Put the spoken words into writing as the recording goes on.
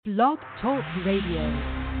Blog Talk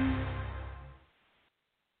Radio.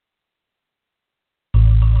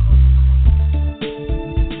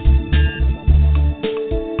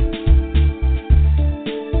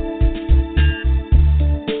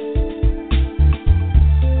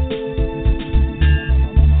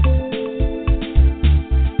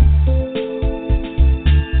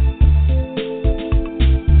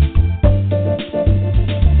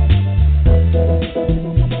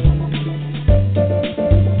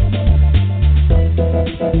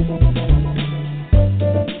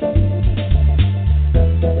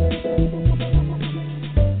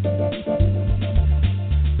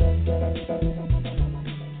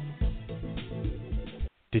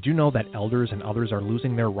 Did you know that elders and others are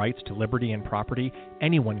losing their rights to liberty and property?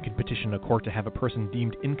 Anyone can petition a court to have a person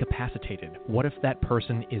deemed incapacitated. What if that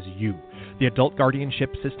person is you? The adult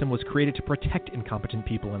guardianship system was created to protect incompetent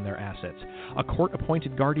people and their assets. A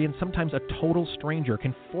court-appointed guardian, sometimes a total stranger,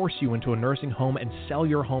 can force you into a nursing home and sell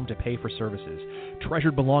your home to pay for services.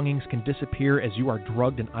 Treasured belongings can disappear as you are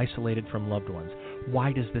drugged and isolated from loved ones.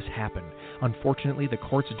 Why does this happen? Unfortunately, the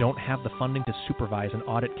courts don't have the funding to supervise and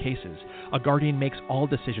audit cases. A guardian makes all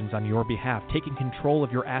decisions on your behalf, taking control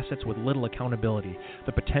of your assets with little accountability.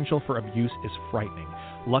 The potential for abuse is frightening.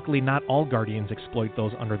 Luckily, not all guardians exploit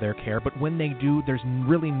those under their care, but when they do, there's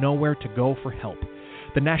really nowhere to go for help.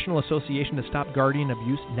 The National Association to Stop Guardian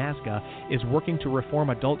Abuse, NASGA, is working to reform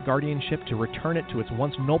adult guardianship to return it to its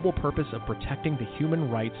once noble purpose of protecting the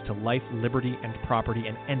human rights to life, liberty, and property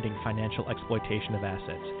and ending financial exploitation of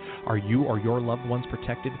assets. Are you or your loved ones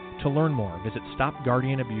protected? To learn more, visit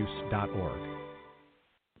stopguardianabuse.org.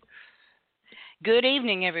 Good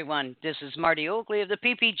evening, everyone. This is Marty Oakley of the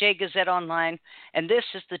PPJ Gazette Online, and this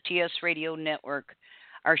is the TS Radio Network.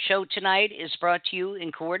 Our show tonight is brought to you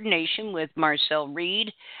in coordination with Marcel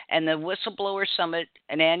Reed and the Whistleblower Summit,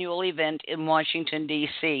 an annual event in Washington,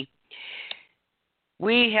 D.C.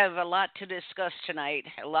 We have a lot to discuss tonight.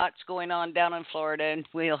 A lot's going on down in Florida, and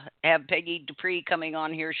we'll have Peggy Dupree coming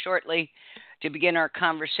on here shortly to begin our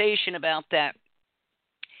conversation about that.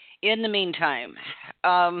 In the meantime,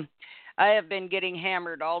 I have been getting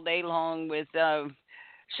hammered all day long with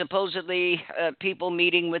supposedly people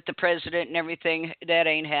meeting with the president and everything. That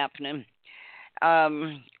ain't happening.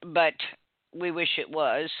 But we wish it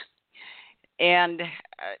was. And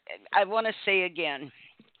I want to say again,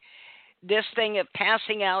 this thing of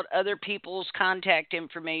passing out other people's contact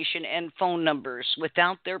information and phone numbers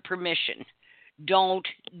without their permission, don't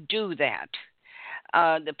do that.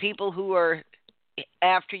 The people who are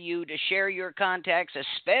after you to share your contacts,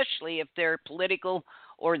 especially if they're political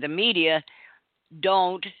or the media,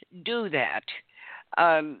 don't do that.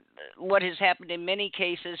 What has happened in many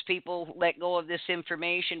cases, people let go of this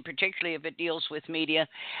information, particularly if it deals with media,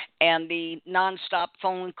 and the nonstop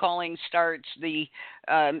phone calling starts, the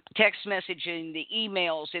text messaging, the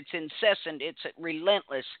emails, it's incessant, it's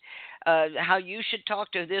relentless. How you should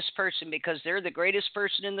talk to this person because they're the greatest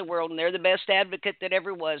person in the world and they're the best advocate that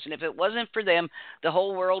ever was. And if it wasn't for them, the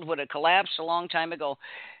whole world would have collapsed a long time ago.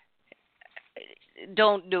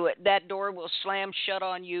 Don't do it. That door will slam shut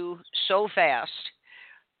on you so fast.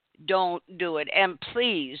 Don't do it. And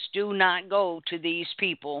please do not go to these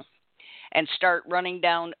people and start running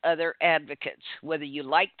down other advocates. Whether you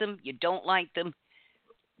like them, you don't like them,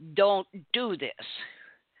 don't do this.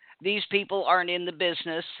 These people aren't in the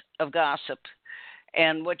business of gossip.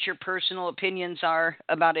 And what your personal opinions are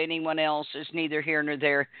about anyone else is neither here nor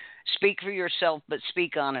there. Speak for yourself, but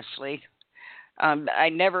speak honestly. I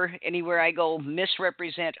never, anywhere I go,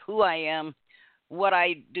 misrepresent who I am, what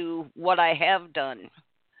I do, what I have done.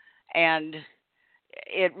 And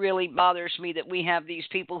it really bothers me that we have these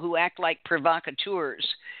people who act like provocateurs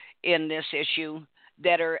in this issue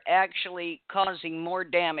that are actually causing more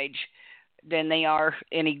damage than they are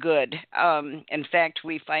any good. In fact,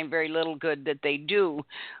 we find very little good that they do.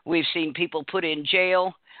 We've seen people put in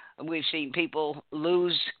jail. We've seen people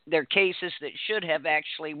lose their cases that should have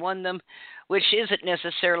actually won them, which isn't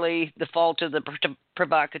necessarily the fault of the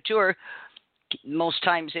provocateur. Most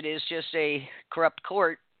times it is just a corrupt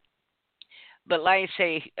court. But like I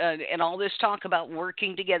say, and all this talk about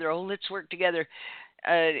working together, let's work together.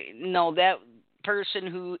 No, that person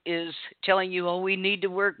who is telling you, we need to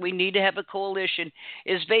work, we need to have a coalition,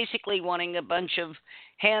 is basically wanting a bunch of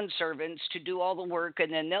hand servants to do all the work,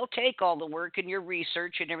 and then they'll take all the work and your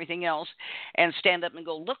research and everything else and stand up and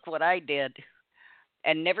go, look what I did,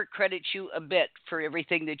 and never credit you a bit for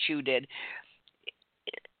everything that you did.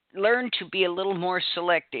 Learn to be a little more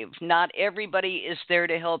selective. Not everybody is there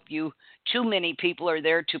to help you. Too many people are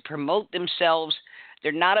there to promote themselves.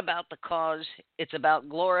 They're not about the cause. It's about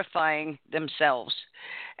glorifying themselves.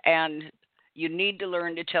 And You need to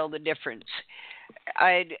learn to tell the difference.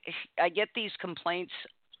 I I get these complaints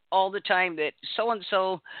all the time that so and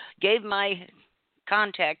so gave my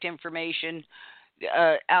contact information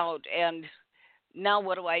out, and now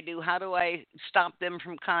what do I do? How do I stop them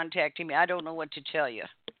from contacting me? I don't know what to tell you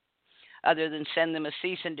other than send them a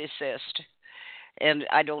cease and desist. And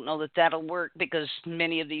I don't know that that'll work because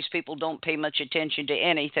many of these people don't pay much attention to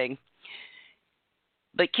anything.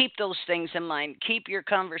 But keep those things in mind. Keep your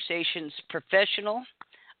conversations professional,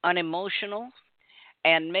 unemotional,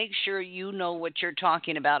 and make sure you know what you're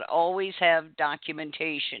talking about. Always have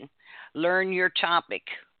documentation. Learn your topic.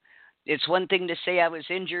 It's one thing to say I was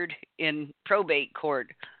injured in probate court,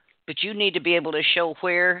 but you need to be able to show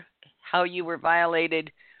where, how you were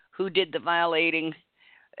violated, who did the violating.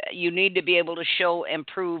 You need to be able to show and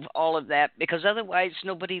prove all of that because otherwise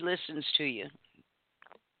nobody listens to you.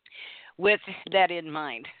 With that in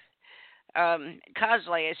mind,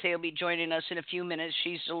 Cosley, I say, will be joining us in a few minutes.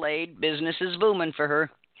 She's delayed. Business is booming for her.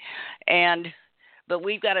 But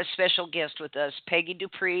we've got a special guest with us, Peggy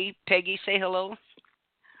Dupree. Peggy, say hello.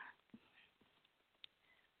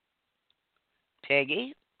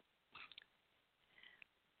 Peggy?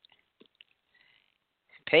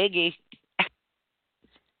 Peggy?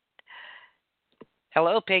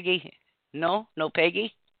 Hello, Peggy? No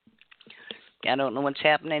Peggy? I don't know what's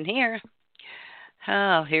happening here.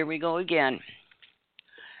 Oh, here we go again.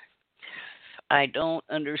 I don't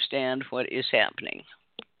understand what is happening.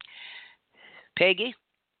 Peggy?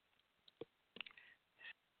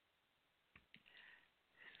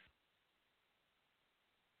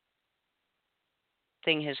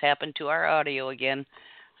 Thing has happened to our audio again.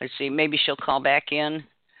 Let's see, maybe she'll call back in.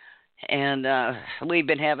 And we've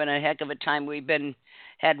been having a heck of a time.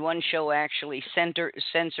 Had one show actually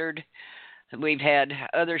censored. We've had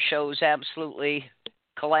other shows absolutely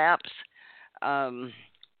collapse.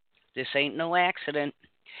 This ain't no accident.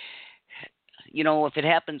 You know, if it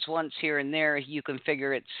happens once here and there, you can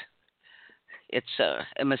figure it's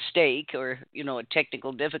a mistake or, you know, a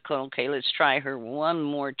technical difficulty. Okay, let's try her one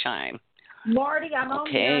more time. Marty, I'm on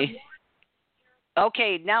here.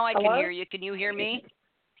 Okay, now I Hello? can hear you. Can you hear me?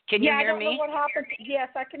 Can you I hear don't me? know what happened. Yes,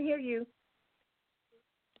 I can hear you.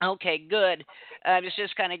 Okay, good. I was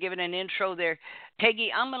just kind of giving an intro there.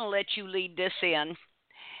 Peggy, I'm going to let you lead this in.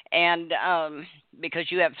 And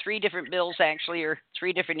because you have three different bills, actually, or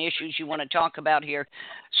three different issues you want to talk about here.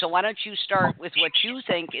 So why don't you start with what you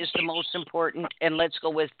think is the most important, and let's go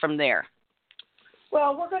with from there.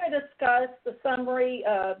 Well, we're going to discuss the summary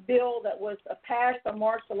bill that was passed on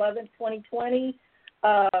March 11, 2020,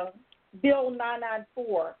 Bill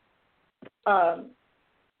 994.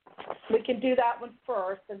 We can do that one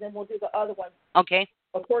first, and then we'll do the other one. Okay.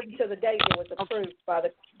 According to the date it was approved by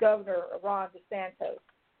the Governor, Ron DeSantis.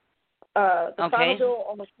 The final bill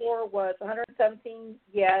on the floor was 117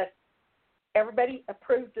 yes. Everybody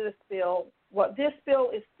approved of this bill. What this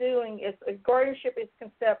bill is doing is a guardianship is a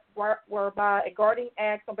concept whereby a guardian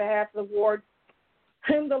acts on behalf of the ward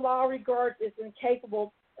whom the law regards as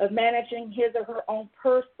incapable of managing his or her own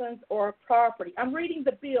persons or property. I'm reading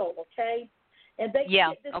the bill, okay? And they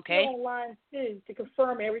can get this bill online, too, to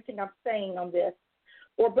confirm everything I'm saying on this.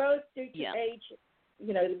 Or both due to age,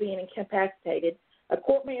 you know, to being incapacitated. A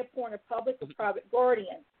court may appoint a public or private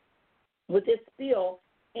guardian with this bill,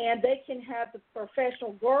 and they can have the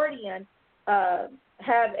professional guardian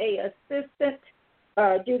have a assistant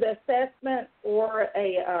do the assessment, or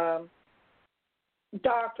a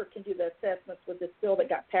doctor can do the assessments with this bill that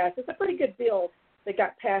got passed. It's a pretty good bill that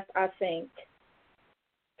got passed, I think.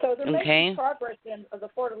 So they're making progress in the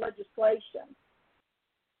Florida legislation.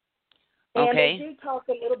 And they do talk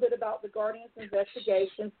a little bit about the Guardian's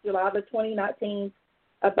investigations, July the 2019,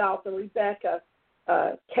 about the Rebecca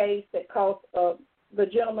case that caused the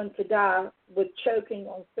gentleman to die with choking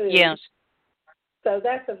on food. Yes. So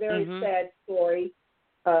that's a very sad story.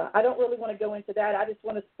 I don't really want to go into that. I just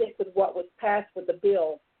want to stick with what was passed with the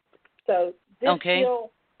bill. So this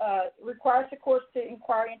bill requires the courts to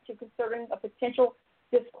inquire into considering a potential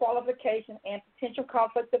disqualification and potential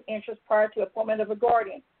conflict of interest prior to appointment of a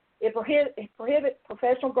guardian. It prohibits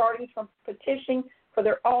professional guardians from petitioning for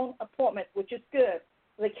their own appointment, which is good.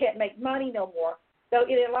 They can't make money no more. So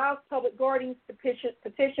it allows public guardians to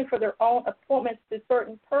petition for their own appointments to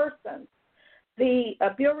certain persons. The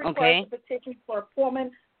bill requires a petition for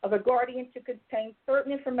appointment of a guardian to contain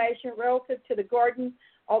certain information relative to the guardian,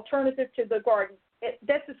 alternative to the guardian.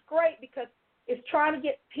 This is great because it's trying to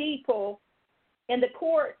get people in the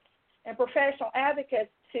courts and professional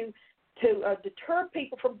advocates to deter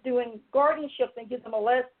people from doing guardianships and give them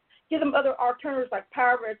other alternatives like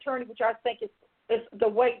power of attorney, which I think is the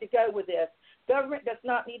way to go with this. Government does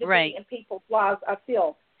not need to right. be in people's lives, I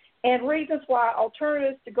feel. And reasons why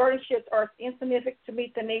alternatives to guardianships are insufficient to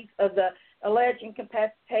meet the needs of the alleged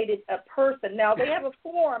incapacitated person. Now, they have a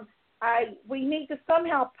form we need to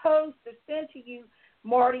somehow post or send to you,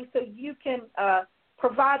 Marty, so you can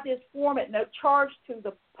provide this form at no charge to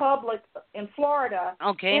the public in Florida.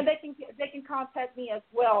 Okay. And they can contact me as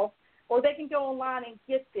well, or they can go online and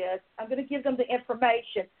get this. I'm going to give them the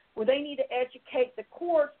information where they need to educate the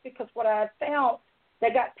courts, because what I found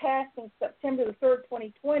that got passed in September the 3rd,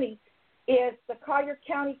 2020, is the Collier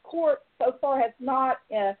County Court so far has not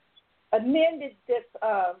amended this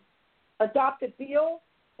adopted bill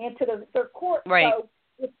into their court. Right. So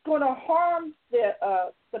it's going to harm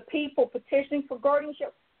the people petitioning for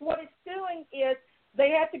guardianship. What it's doing is they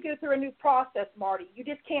have to go through a new process, Marty. You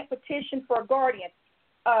just can't petition for a guardian.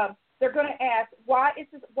 They're going to ask, why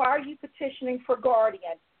are you petitioning for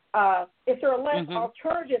guardian? Is there a less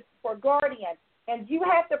alternative for guardian? And you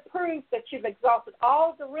have to prove that you've exhausted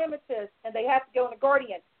all the remedies, and they have to go in a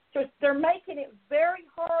guardian. So they're making it very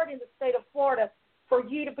hard in the state of Florida for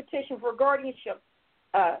you to petition for guardianship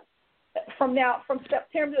from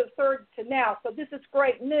September the 3rd to now. So this is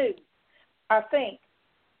great news, I think.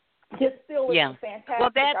 This bill is fantastic. Well,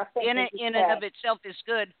 that in and of itself is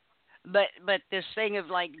good. But this thing of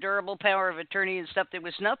like durable power of attorney and stuff, there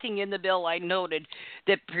was nothing in the bill I noted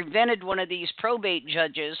that prevented one of these probate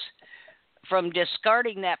judges from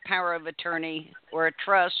discarding that power of attorney or a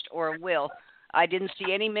trust or a will. I didn't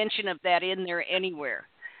see any mention of that in there anywhere.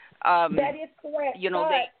 That is correct. You know,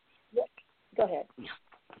 go ahead.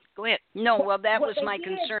 Go ahead. No, well, that was my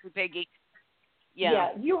concern, Peggy.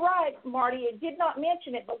 Yeah, you're right, Marty. It did not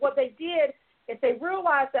mention it, but what they did is they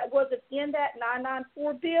realized that wasn't in that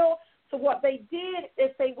 994 bill. So what they did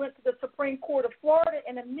is they went to the Supreme Court of Florida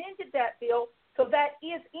and amended that bill so that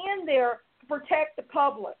is in there to protect the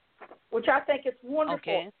public, which I think is wonderful.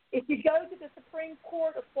 Okay. If you go to the Supreme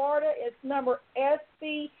Court of Florida, it's number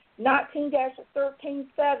SB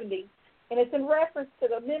 19-1370, and it's in reference to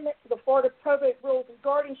the amendment to the Florida Probate Rules and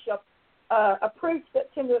Guardianship approved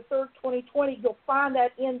September 3rd, 2020. You'll find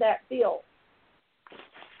that in that bill.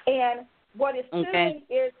 And what it's doing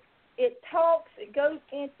is it goes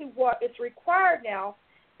into what is required now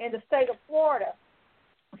in the state of Florida.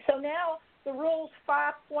 So now the Rules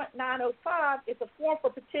 5.905 is a form for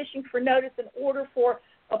petition for notice and order for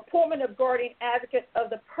appointment of guardian advocate of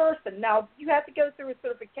the person. Now, you have to go through a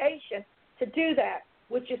certification to do that,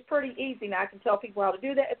 which is pretty easy. Now, I can tell people how to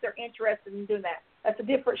do that if they're interested in doing that. That's a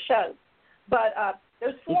different show. But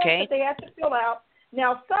there's forms that they have to fill out.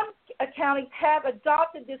 Now, some counties have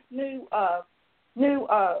adopted this new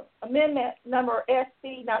amendment, number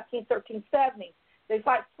SB 19-1370. There's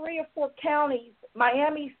like 3 or 4 counties.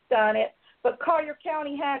 Miami's done it, but Collier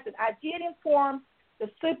County hasn't. I did inform the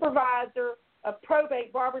supervisor of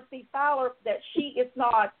probate, Barbara C. Fowler, that she is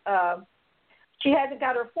not, she hasn't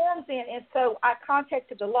got her forms in, and so I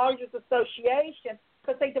contacted the Lawyers Association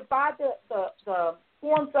because they divide the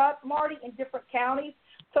forms up, Marty, in different counties.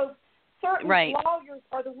 So certain lawyers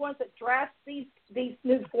are the ones that draft these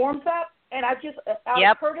new forms up, and I just, out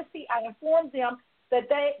of courtesy, I informed them that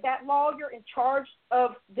that lawyer in charge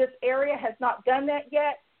of this area has not done that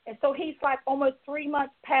yet, and so he's like almost 3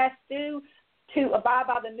 months past due to abide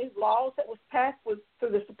by the new laws that was passed through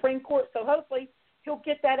the Supreme Court. So hopefully he'll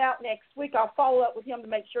get that out next week. I'll follow up with him to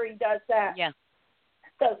make sure he does that. Yeah.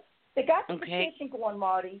 So they got the petition going,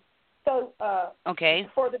 Marty. So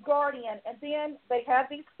for the guardian, and then they have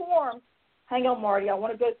these forms. Hang on, Marty. I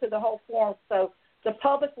want to go through the whole form so the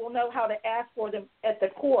public will know how to ask for them at the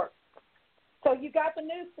court. So you got the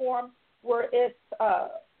new form where it's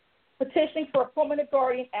petitioning for appointment of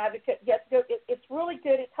guardian advocate. Yes, it's really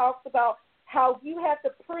good. It talks about how you have to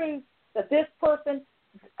prove that this person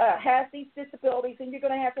has these disabilities, and you're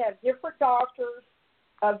going to have different doctors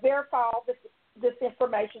verify all this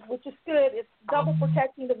information, which is good. It's double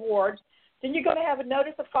protecting the wards. Then you're going to have a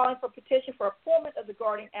notice of filing for petition for appointment of the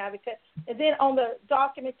guardian advocate. And then on the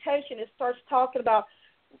documentation, it starts talking about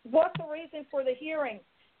what's the reason for the hearing.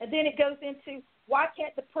 And then it goes into why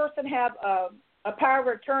can't the person have a power of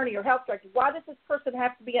attorney or health director? Why does this person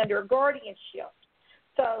have to be under a guardianship?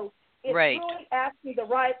 So it's really asking the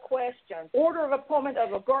right questions. Order of appointment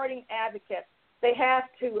of a guardian advocate. They have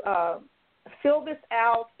to fill this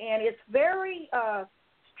out, and it's very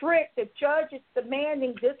strict. The judge is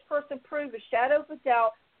demanding this person prove a shadow of a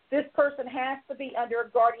doubt this person has to be under a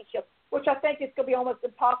guardianship, which I think is going to be almost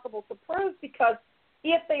impossible to prove because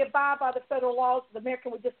if they abide by the federal laws of the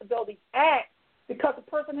American with Disabilities Act, because a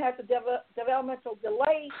person has a developmental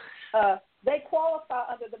delay, they qualify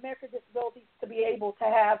under the American Disabilities to be able to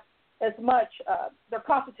have as much their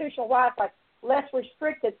constitutional rights like less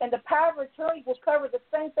restricted, and the power of attorney will cover the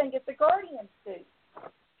same thing as the guardians do.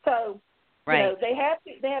 So, right. They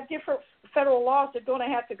have different federal laws they're going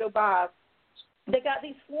to have to go by. They got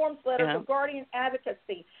these forms letters of guardian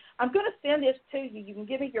advocacy. I'm going to send this to you. You can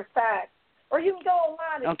give me your facts, or you can go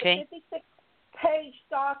online. It's a 56-page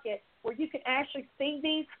docket where you can actually see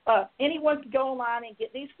these. Anyone can go online and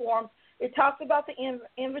get these forms. It talks about the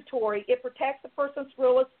inventory. It protects the person's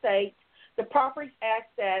real estate, the property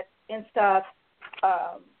assets and stuff.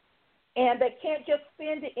 And they can't just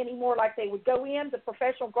spend it anymore like they would go in. The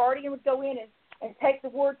professional guardian would go in and take the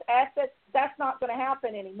words assets. That's not going to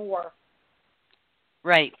happen anymore.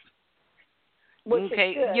 Right. Which okay.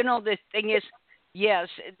 Is good. You know, the thing is, yes,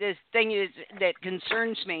 the thing is that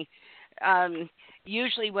concerns me.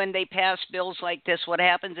 Usually when they pass bills like this, what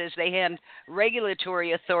happens is they hand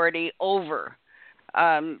regulatory authority over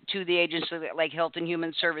to the agency like Health and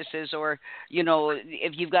Human Services, or, you know,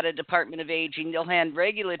 if you've got a Department of Aging, they'll hand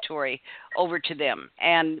regulatory over to them.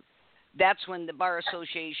 And that's when the Bar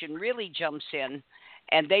Association really jumps in,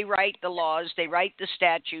 and they write the laws, they write the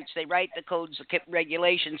statutes, they write the codes, the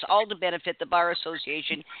regulations, all to benefit the Bar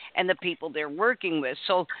Association and the people they're working with.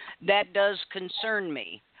 So that does concern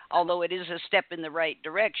me, although it is a step in the right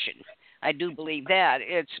direction. I do believe that.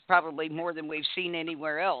 It's probably more than we've seen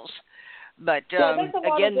anywhere else. But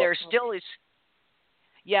again, there's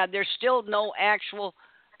still no actual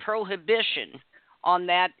prohibition on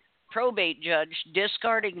that probate judge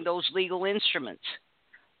discarding those legal instruments.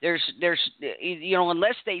 There's you know,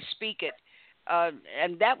 unless they speak it,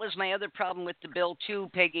 and that was my other problem with the bill too,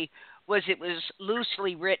 Peggy, was it was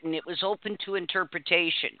loosely written. It was open to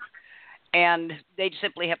interpretation, and they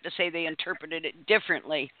simply have to say they interpreted it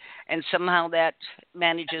differently, and somehow that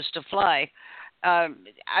manages to fly.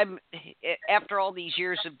 I'm after all these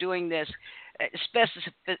years of doing this,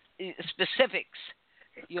 specifics.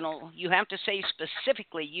 You know, you have to say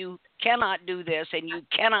specifically you cannot do this and you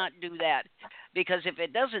cannot do that, because if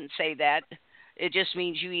it doesn't say that, it just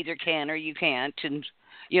means you either can or you can't. And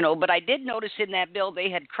you know, but I did notice in that bill they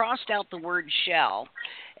had crossed out the word shall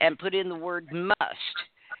and put in the word must,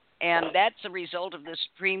 and that's a result of the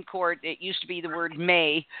Supreme Court. It used to be the word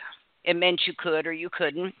may. It meant you could or you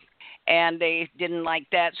couldn't. And they didn't like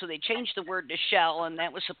that, so they changed the word to shall, and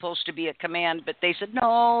that was supposed to be a command. But they said,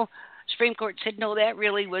 no, Supreme Court said, no, that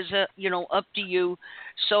really was, up to you.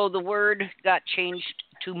 So the word got changed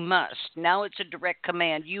to must. Now it's a direct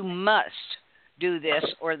command. You must do this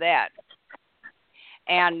or that.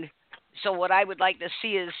 And so what I would like to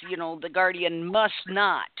see is, you know, the guardian must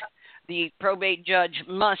not, the probate judge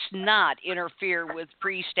must not interfere with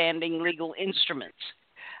freestanding legal instruments.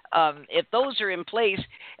 If those are in place,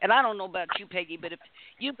 and I don't know about you, Peggy, but if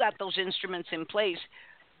you've got those instruments in place,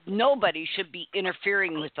 nobody should be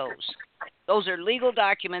interfering with those. Those are legal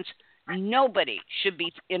documents. Nobody should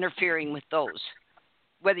be interfering with those,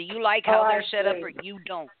 whether you like how they're set up or you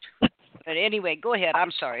don't. But anyway, go ahead.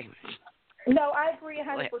 I'm sorry. No, I agree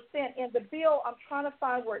 100%. In the bill, I'm trying to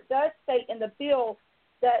find where it does state in the bill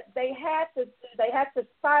that they have to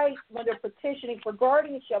cite when they're petitioning for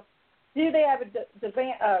guardianship. Do they have a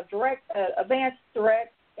advance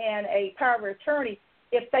direct and a power of attorney?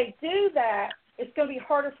 If they do that, it's going to be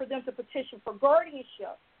harder for them to petition for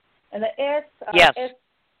guardianship. And the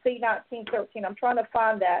SC 1913, I'm trying to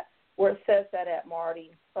find that where it says that at,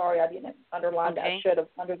 Marty. Sorry, I didn't underline that. I should have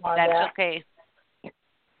underlined that. That's okay.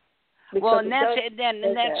 Because well, and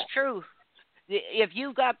that's true. If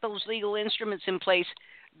you've got those legal instruments in place,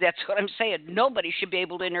 that's what I'm saying. Nobody should be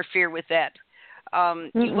able to interfere with that.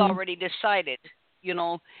 You've already decided, you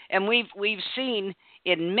know, and we've seen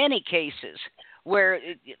in many cases where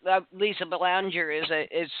Lisa Belanger is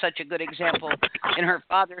such a good example. In her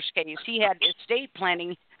father's case, he had estate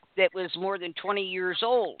planning that was more than 20 years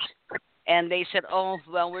old, and they said, oh,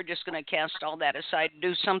 well, we're just going to cast all that aside and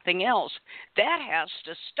do something else. That has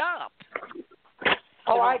to stop.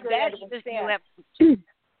 Oh, I agree.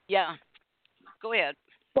 Yeah. Go ahead.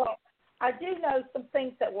 Well, I do know some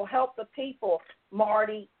things that will help the people,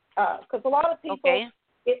 Marty, because a lot of people,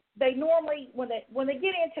 they normally, when they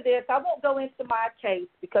get into this, I won't go into my case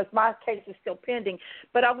because my case is still pending,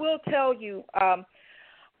 but I will tell you,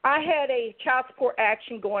 I had a child support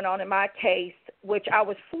action going on in my case, which I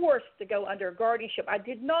was forced to go under a guardianship. I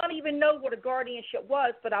did not even know what a guardianship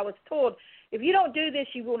was, but I was told, if you don't do this,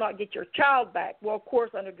 you will not get your child back. Well, of course,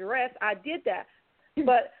 under duress, I did that.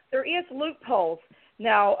 But there is loopholes.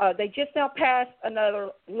 Now, they just now passed another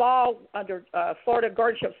law under Florida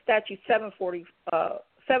Guardianship Statute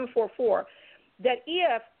 744 that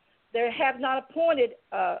if they have not appointed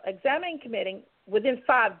examining committee within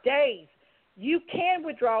 5 days, you can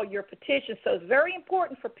withdraw your petition. So it's very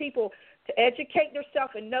important for people to educate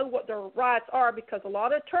themselves and know what their rights are, because a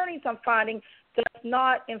lot of attorneys I'm finding does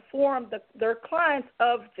not inform their clients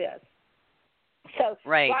of this. So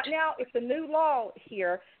right now, it's a new law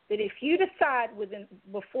here that if you decide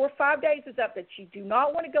before 5 days is up that you do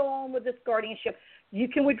not want to go on with this guardianship, you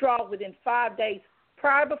can withdraw within 5 days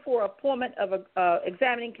prior before appointment of a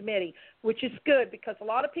examining committee, which is good because a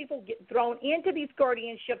lot of people get thrown into these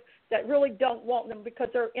guardianships that really don't want them because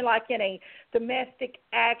they're in a domestic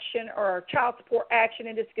action or child support action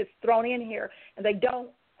and just gets thrown in here, and they don't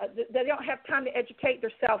have time to educate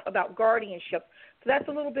themselves about guardianship. So that's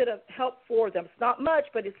a little bit of help for them. It's not much,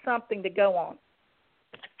 but it's something to go on.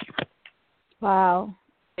 Wow.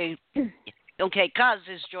 Okay, Kaz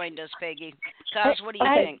has joined us, Peggy. Kaz, what do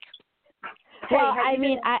you think? Well, I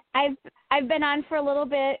mean, I've been on for a little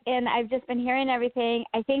bit, and I've just been hearing everything.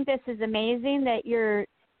 I think this is amazing that you're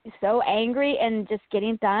so angry and just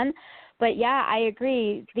getting done. But, yeah, I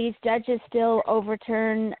agree. These judges still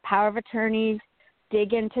overturn power of attorneys,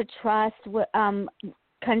 dig into trust,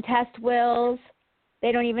 contest wills.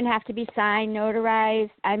 They don't even have to be signed,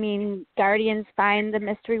 notarized. I mean, guardians find the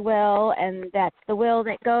mystery will, and that's the will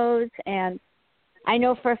that goes. And I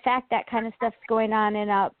know for a fact that kind of stuff's going on in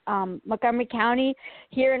Montgomery County.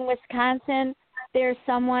 Here in Wisconsin, there's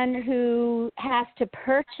someone who has to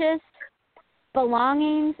purchase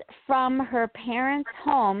belongings from her parents'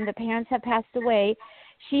 home. The parents have passed away.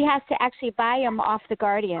 She has to actually buy them off the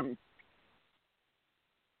guardian.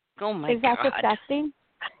 Oh, my God. Is that disgusting?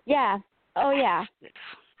 Yeah. Oh, yeah.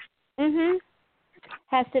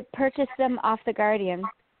 Has to purchase them off the guardian.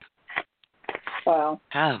 Wow.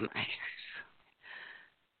 Oh, my.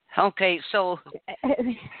 Okay, so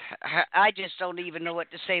I just don't even know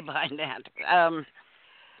what to say behind that.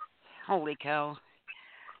 Holy cow.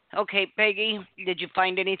 Okay, Peggy, did you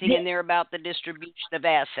find anything in there about the distribution of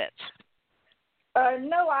assets?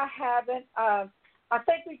 No, I haven't. I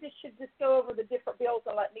think we should go over the different bills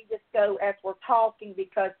and let me just go as we're talking,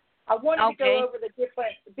 because I wanted to go over the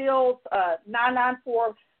different bills.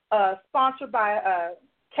 994, sponsored by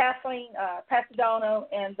Kathleen Pasadano,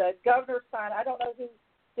 and the governor signed. I don't know who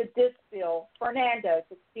did this bill. Fernandez,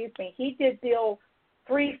 excuse me. He did Bill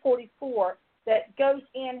 344 that goes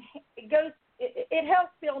in. It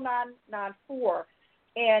helps Bill 994.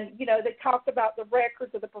 And, they talked about the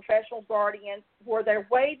records of the professional guardians where they're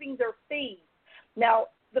waiving their fees. Now,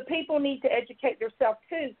 the people need to educate themselves,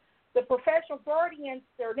 too. The professional guardians,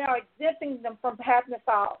 they're now exempting them from having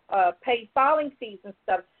to pay filing fees and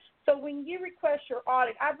stuff. So when you request your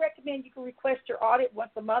audit, I recommend you can request your audit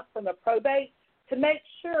once a month from the probate to make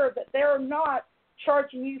sure that they're not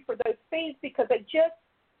charging you for those fees, because they just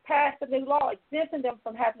passed a new law exempting them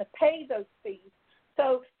from having to pay those fees.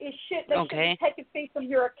 So they shouldn't take a fee from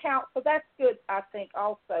your account. So that's good, I think,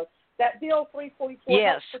 also. That Bill 344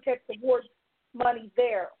 helps protect the ward money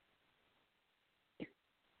there.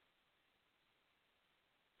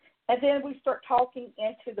 And then we start talking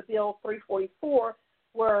into the Bill 344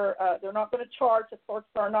 where they're not going to charge, the courts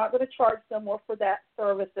are not going to charge them more for that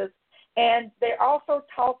services. And they're also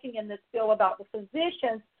talking in this bill about the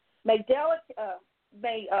physicians may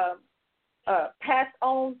pass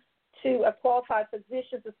on to a qualified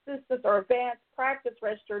physician's assistant or advanced practice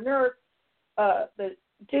registered nurse the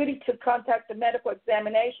duty to conduct the medical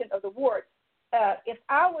examination of the ward. If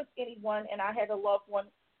I was anyone and I had a loved one,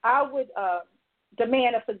 I would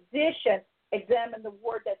demand a physician examine the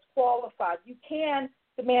ward that's qualified. You can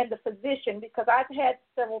demand the physician, because I've had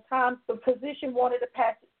several times the physician wanted to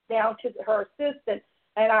pass it down to her assistant,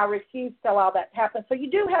 and I refused to allow that to happen. So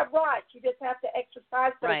you do have rights. You just have to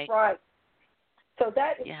exercise those rights. So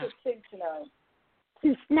that is good to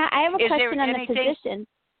know. Now, I have a question on the physician.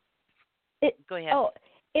 Go ahead. Oh,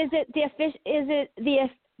 is it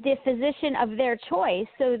the physician of their choice?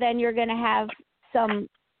 So then you're going to have some,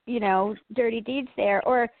 dirty deeds there,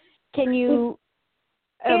 or can you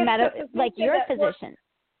like your physician?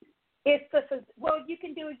 You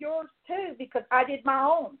can do yours too, because I did my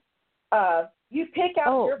own. You pick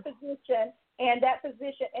out your physician and that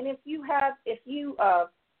physician, and if you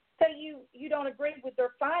say you don't agree with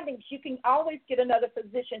their findings, you can always get another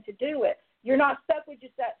physician to do it. You're not stuck with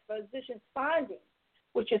just that physician's findings,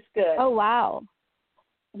 which is good. Oh, wow.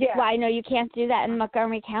 Yeah. Well, I know you can't do that in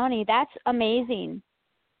Montgomery County. That's amazing.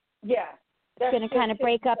 Yeah. It's going to kind of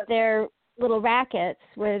break up their little rackets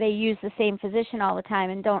where they use the same physician all the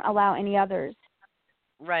time and don't allow any others.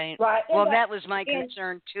 Right. Well, that was my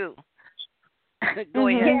concern, too. Go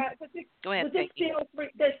ahead. Yeah, Go ahead, Becky.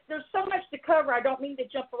 There's so much to cover. I don't mean to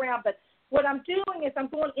jump around, but what I'm doing is I'm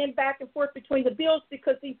going back and forth between the bills,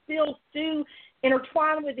 because these bills do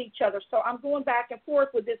intertwine with each other. So I'm going back and forth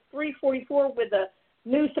with this 344 with the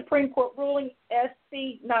new Supreme Court ruling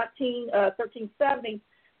SC 1370,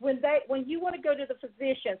 when you want to go to the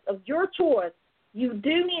physicians of your choice, you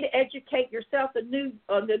do need to educate yourself. The new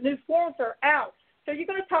forms are out. So you're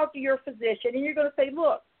going to talk to your physician, and you're going to say,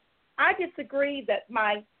 look, I disagree that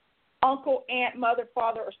my uncle, aunt, mother,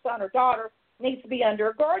 father, or son or daughter needs to be under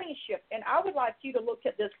a guardianship, and I would like you to look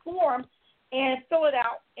at this form and fill it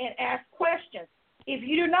out and ask questions. If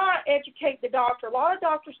you do not educate the doctor, a lot of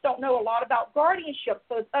doctors don't know a lot about guardianship,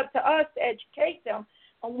 so it's up to us to educate them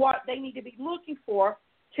on what they need to be looking for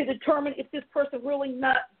to determine if this person really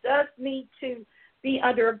does need to be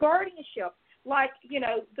under a guardianship. Like,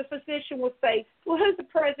 the physician will say, well, who's the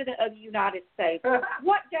president of the United States?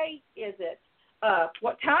 What date is it?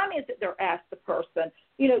 What time is it? They're asked the person.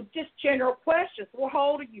 Just general questions. Well,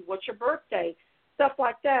 how old are you? What's your birthday? Stuff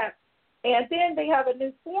like that. And then they have a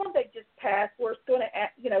new form they just passed where it's going to,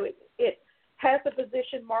 it has the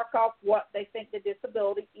physician mark off what they think the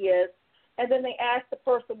disability is. And then they ask the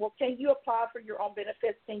person, well, can you apply for your own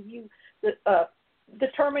benefits? Can you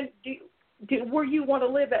determine where you want to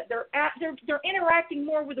live at? They're interacting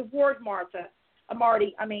more with the ward, Marty.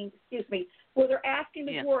 Where they're asking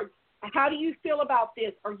the ward, how do you feel about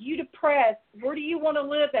this? Are you depressed? Where do you want to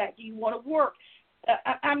live at? Do you want to work?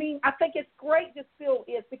 I think it's great this bill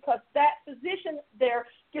is because that physician there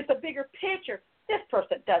gets a bigger picture. This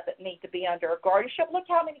person doesn't need to be under a guardianship. Look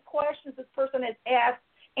how many questions this person has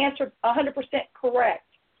answered 100% correct.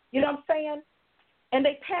 You know what I'm saying? And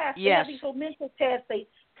they pass. Yes. They have these little mental tests they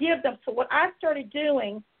give them. So what I started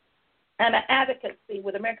doing, and an advocacy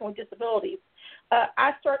with Americans with Disabilities,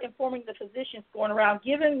 I start informing the physicians going around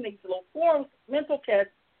giving these little forms, mental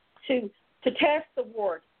tests, to test the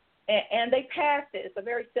ward. And they pass it. It's a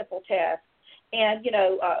very simple test. And,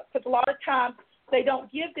 because a lot of times they don't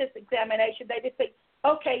give this examination. They just say,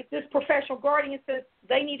 okay, this professional guardian says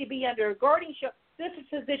they need to be under a guardianship. This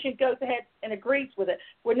physician goes ahead and agrees with it.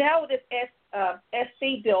 Well, now with this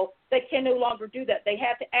SC bill, they can no longer do that. They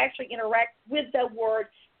have to actually interact with the ward,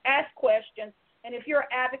 ask questions. And if you're an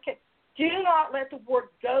advocate, do not let the ward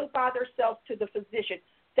go by themselves to the physician.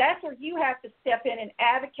 That's where you have to step in and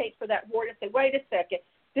advocate for that ward and say, wait a second.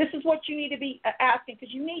 This is what you need to be asking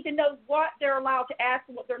because you need to know what they're allowed to ask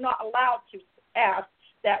and what they're not allowed to ask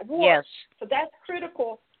that ward. Yes. So that's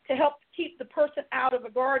critical to help keep the person out of a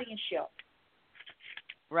guardianship.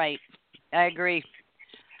 Right. I agree.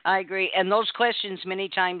 And those questions many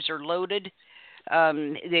times are loaded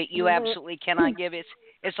that you absolutely cannot give.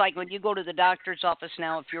 It's like when you go to the doctor's office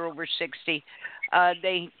now, if you're over 60,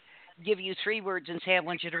 they give you 3 words and say, I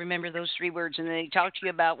want you to remember those 3 words. And then they talk to you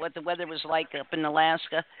about what the weather was like up in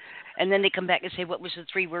Alaska. And then they come back and say, what was the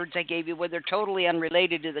 3 words I gave you? Well, they're totally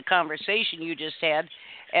unrelated to the conversation you just had.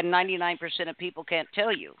 And 99% of people can't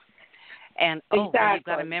tell you. And, exactly. Well, you've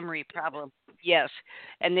got a memory problem. Yes.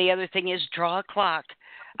 And the other thing is draw a clock.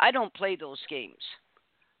 I don't play those games.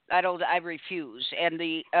 I refuse. And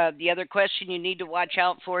the other question you need to watch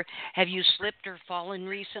out for, have you slipped or fallen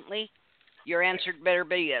recently? Your answer better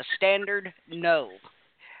be a standard no.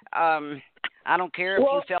 I don't care if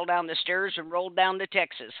you fell down the stairs and rolled down to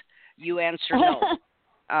Texas. You answer no.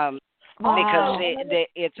 Because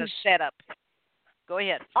it's a setup. Go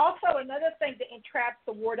ahead. Also, another thing that entraps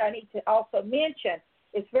the ward I need to also mention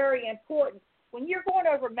is very important. When you're going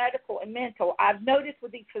over medical and mental, I've noticed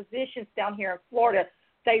with these physicians down here in Florida,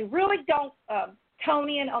 they really don't tone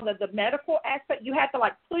in on the medical aspect. You have to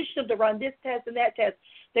push them to run this test and that test.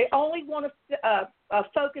 They only want to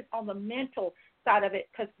focus on the mental side of it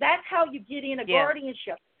because that's how you get in a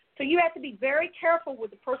guardianship. So you have to be very careful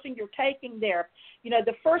with the person you're taking there.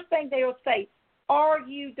 The first thing they will say, are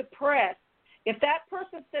you depressed? If that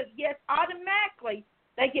person says yes, automatically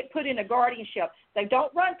they get put in a guardianship. They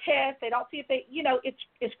don't run tests. They don't see if they,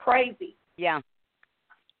 it's crazy. Yeah.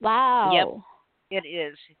 Wow. Yep. It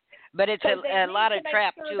is. But it's a lot of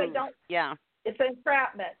trap, too. Yeah. It's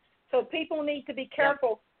entrapment. So people need to be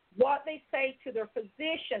careful what they say to their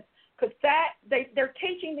physicians because they're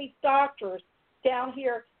teaching these doctors down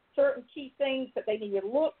here certain key things that they need to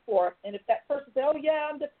look for. And if that person says, oh, yeah,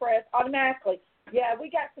 I'm depressed, automatically, yeah, we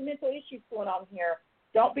got some mental issues going on here.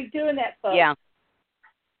 Don't be doing that, folks. Yeah.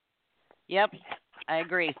 Yep. I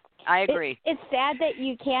agree. It's sad that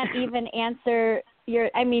you can't even answer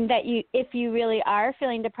if you really are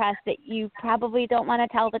feeling depressed, that you probably don't want to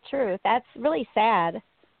tell the truth. That's really sad.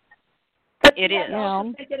 It is.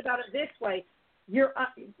 Think about it this way.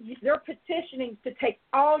 They're petitioning to take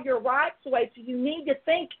all your rights away, so you need to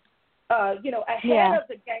think, ahead of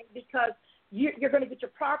the game because you're going to get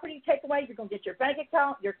your property taken away, you're going to get your bank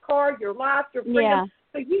account, your car, your life, your freedom. Yeah.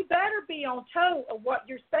 So you better be on toe of what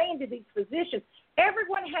you're saying to these physicians.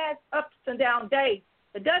 Everyone has ups and down days.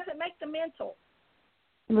 It doesn't make them mental.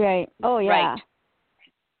 Right. Oh, yeah. Right.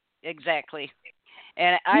 Exactly.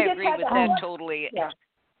 And I agree with that totally. Yeah.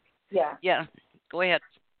 Yeah. Yeah. Go ahead.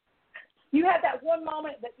 You have that one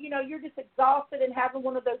moment that, you're just exhausted and having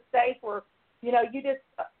one of those days where, you just,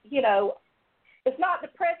 it's not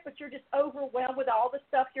depressed, but you're just overwhelmed with all the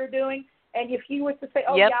stuff you're doing. And if you were to say,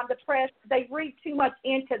 oh, yep. yeah, I'm depressed, they read too much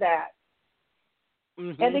into that.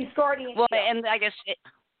 Mm-hmm. And these guardians. Well, and I guess,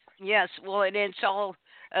 yes, well, and it's all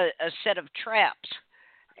a set of traps.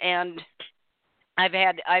 And I've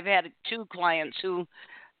had 2 clients who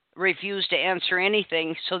refused to answer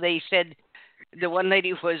anything, so they said the one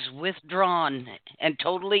lady was withdrawn and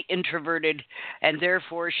totally introverted, and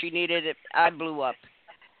therefore she needed it. I blew up.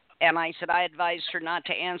 And I said I advised her not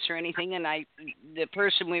to answer anything, and the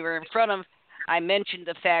person we were in front of, I mentioned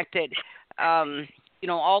the fact that,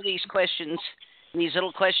 all these questions, these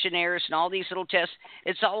little questionnaires and all these little tests,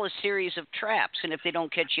 it's all a series of traps, and if they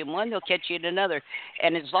don't catch you in one, they'll catch you in another.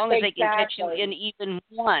 And as long as they can catch you in even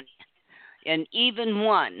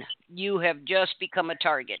one, you have just become a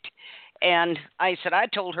target. And I said, I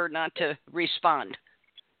told her not to respond.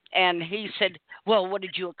 And he said, well, what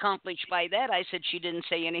did you accomplish by that? I said, she didn't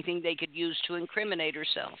say anything they could use to incriminate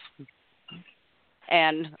herself.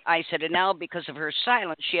 And I said, and now because of her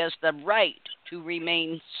silence, she has the right to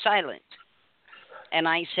remain silent. And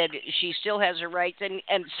I said, she still has her rights.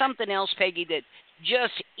 And something else, Peggy, that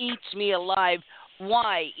just eats me alive.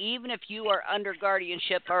 Why, even if you are under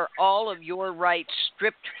guardianship, are all of your rights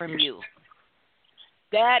stripped from you?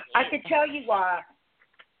 That I could tell you why.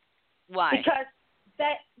 Why?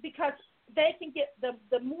 Because they can get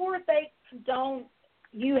the more they condone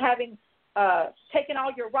you having taken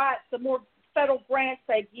all your rights, the more federal grants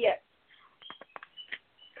they get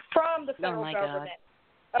from the federal government.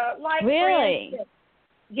 Like really? For instance,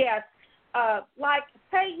 yes. Like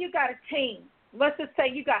say you got a team. Let's just say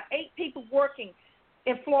you got 8 people working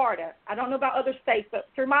in Florida. I don't know about other states, but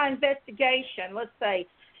through my investigation, let's say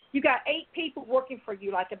you got 8 people working for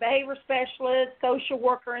you, like a behavior specialist, social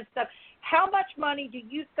worker, and stuff. How much money do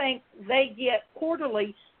you think they get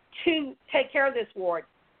quarterly to take care of this ward?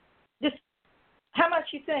 Just how much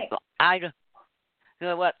you think?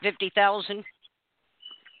 What, 50,000?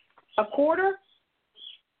 A quarter?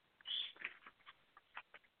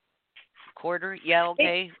 Quarter? Yeah,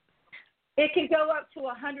 okay. It can go up to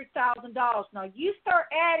 $100,000. Now you start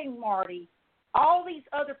adding, Marty, all these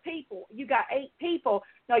other people. You got 8 people.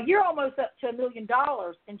 Now you're almost up to $1 million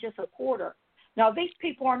in just a quarter. Now these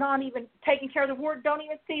people are not even taking care of the ward. Don't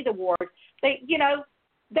even see the ward. They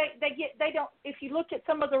don't. If you look at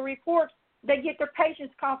some of the reports, they get their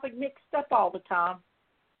patients constantly mixed up all the time.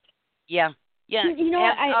 Yeah.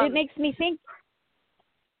 It makes me think.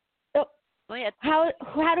 Go ahead. How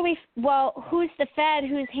do we? Well, who's the Fed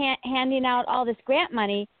who's handing out all this grant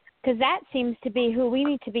money? Because that seems to be who we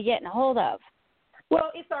need to be getting a hold of.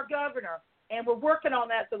 Well, it's our governor, and we're working on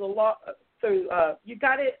that through the law. You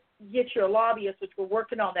got to get your lobbyist, which we're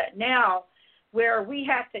working on that now, where we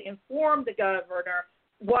have to inform the governor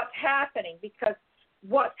what's happening, because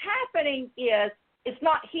what's happening is it's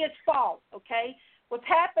not his fault. Okay, what's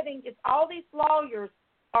happening is all these lawyers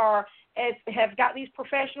have got these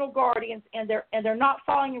professional guardians, and they're not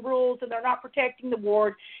following the rules, and they're not protecting the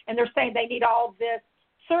ward, and they're saying they need all this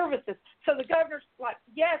services. So the governor's like,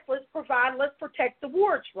 yes, let's protect the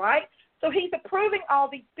wards, right? So he's approving all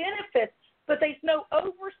these benefits, but there's no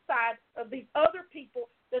oversight of these other people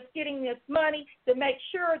that's getting this money to make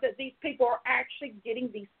sure that these people are actually getting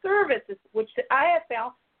these services, which I have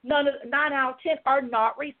found 9 out of 10 are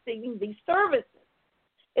not receiving these services.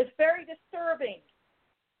 It's very disturbing.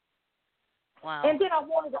 Wow. And then I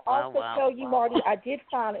wanted to also tell you, Marty, I did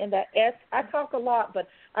find in that I talk a lot, but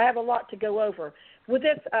I have a lot to go over. With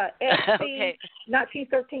this SB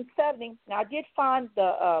 1913-70, now I did find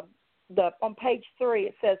the on page 3,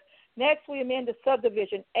 it says, next we amend the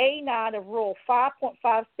subdivision A9 of Rule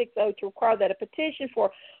 5.560 to require that a petition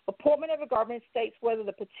for appointment of a guardian states whether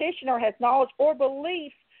the petitioner has knowledge or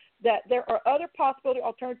belief that there are other possibility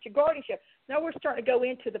alternatives to guardianship. Now we're starting to go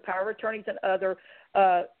into the power of attorneys and other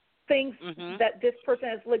things that this person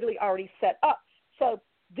has legally already set up. So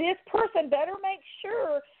this person better make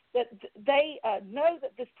sure that they know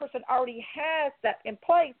that this person already has that in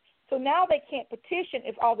place. So now they can't petition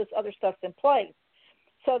if all this other stuff's in place.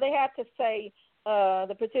 So they have to say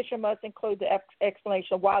the petition must include the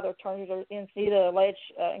explanation of why the attorneys are in need of alleged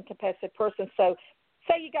incapacitated person. So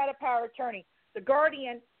say you got a power of attorney. The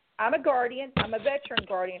guardian, I'm a guardian, I'm a veteran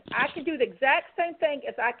guardian. I can do the exact same thing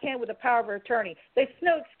as I can with a power of attorney. There's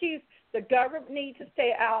no excuse. The government needs to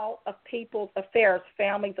stay out of people's affairs,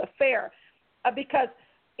 families' affairs. Because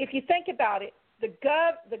if you think about it,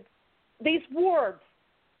 these wards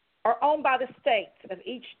are owned by the states of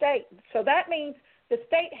each state. So that means the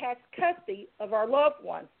state has custody of our loved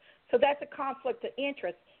ones. So that's a conflict of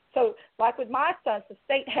interest. So like with my sons, the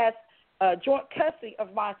state has joint custody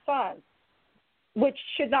of my sons, which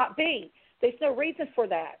should not be. There's no reason for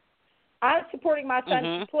that. I'm supporting my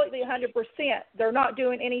son completely 100%. They're not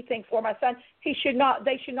doing anything for my son. They should not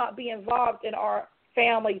be involved in our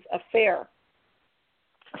family's affair.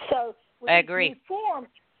 So with I agree. these new forms,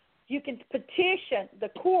 you can petition the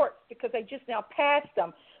courts because they just now passed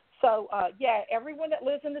them. So, everyone that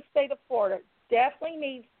lives in the state of Florida definitely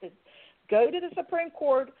needs to go to the Supreme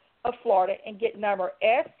Court of Florida and get number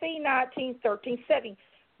SC191370,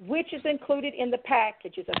 which is included in the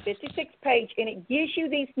package. It's a 56-page, and it gives you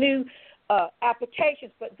these new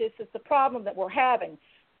applications, but this is the problem that we're having.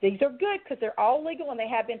 These are good because they're all legal and they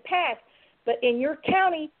have been passed, but in your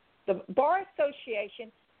county, the Bar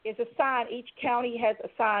Association is assigned, each county has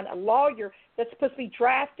assigned a lawyer that's supposed to be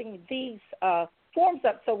drafting these forms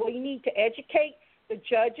up. So we need to educate the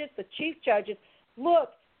judges, the chief judges.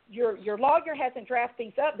 Look, your lawyer hasn't drafted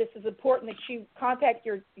these up. This is important that you contact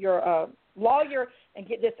your lawyer and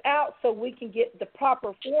get this out so we can get the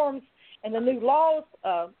proper forms and the new laws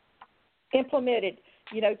implemented,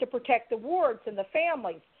 to protect the wards and the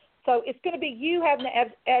families. So it's going to be you having to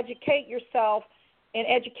educate yourself and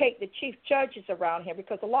educate the chief judges around here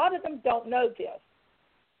because a lot of them don't know this.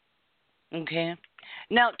 Okay.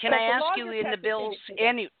 Now, can I ask you in the bills,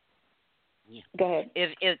 go ahead.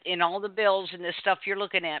 In all the bills and the stuff you're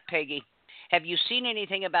looking at, Peggy, have you seen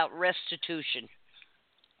anything about restitution?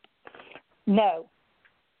 No.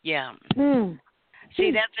 Yeah.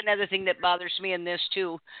 See, that's another thing that bothers me in this,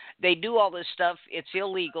 too. They do all this stuff. It's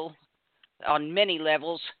illegal on many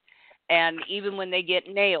levels. And even when they get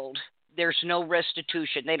nailed, there's no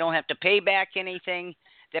restitution. They don't have to pay back anything.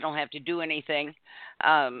 They don't have to do anything.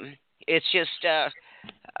 It's just that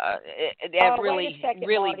really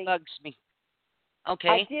bugs me.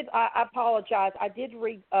 Okay. I apologize. I did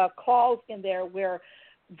read a clause in there where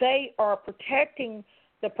they are protecting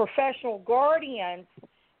the professional guardians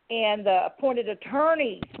and the appointed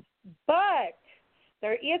attorneys, but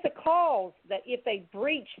there is a clause that if they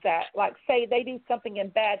breach that, like say they do something in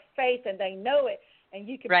bad faith and they know it and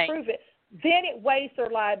you can prove it, then it waives their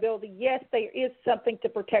liability. Yes, there is something to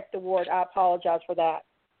protect the ward. I apologize for that.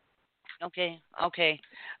 Okay.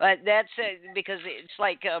 But that's because it's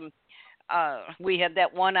like we had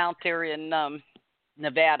that one out there in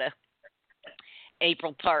Nevada,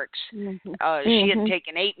 April Parks. She had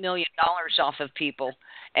taken $8 million off of people.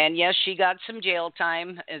 And, yes, she got some jail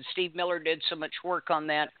time, and Steve Miller did so much work on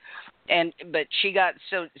that. But she got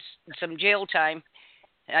some jail time,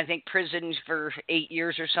 I think prison for 8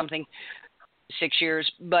 years or something, 6 years,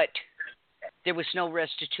 but there was no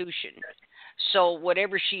restitution. So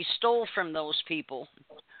whatever she stole from those people,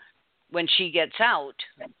 when she gets out,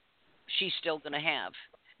 she's still going to have.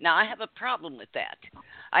 Now, I have a problem with that.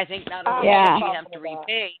 I think not only does she have to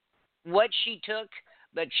repay what she took,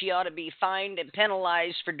 but she ought to be fined and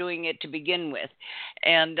penalized for doing it to begin with.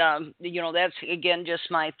 And, that's, again, just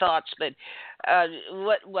my thoughts. But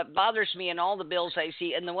what bothers me in all the bills I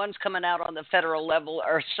see, and the ones coming out on the federal level,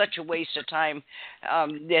 are such a waste of time.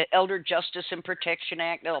 The Elder Justice and Protection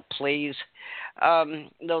Act, please.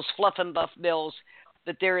 Those fluff and buff bills.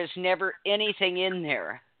 But there is never anything in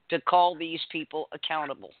there to call these people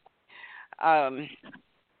accountable.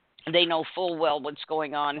 They know full well what's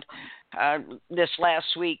going on. This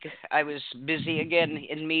last week, I was busy again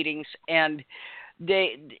in meetings, and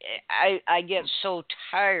I get so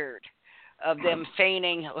tired of them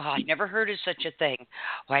feigning, I never heard of such a thing.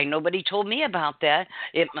 Why, nobody told me about that.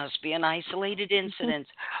 It must be an isolated incident.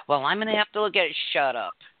 Well, I'm going to have to look at it. Shut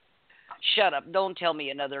up. Don't tell me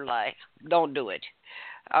another lie. Don't do it.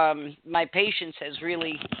 My patience has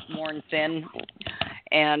really worn thin,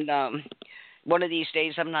 and one of these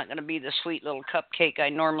days I'm not going to be the sweet little cupcake I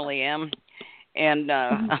normally am, and it's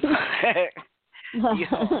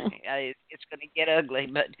going to get ugly.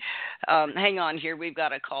 But hang on here. We've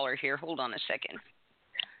got a caller here. Hold on a second.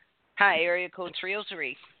 Hi, area code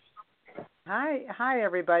 303. Hi,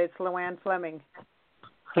 everybody. It's Luann Fleming.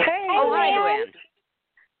 Hey, hi, Luann.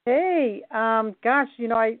 Hey, gosh,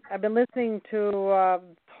 I've been listening to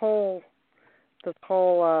this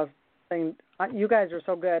whole thing. You guys are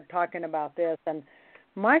so good talking about this, and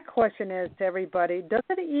my question is to everybody: does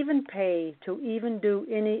it even pay to even do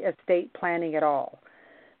any estate planning at all?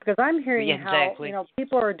 Because I'm hearing how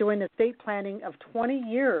people are doing estate planning of 20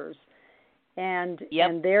 years, and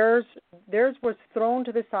theirs was thrown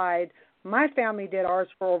to the side. My family did ours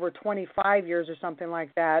for over 25 years or something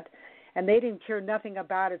like that. and they didn't care nothing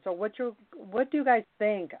about it. So what do you guys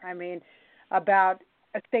think? I mean, about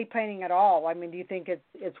estate planning at all? I mean, do you think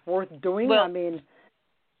it's worth doing? Well, I mean,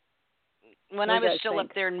 when I was still up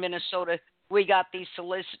there in Minnesota, we got these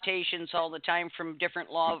solicitations all the time from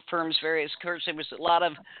different law firms, various. Of course, there was a lot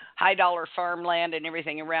of high dollar farmland and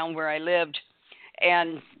everything around where I lived,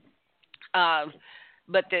 and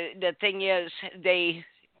but the thing is, they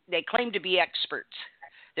claim to be experts.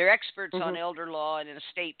 They're experts on elder law and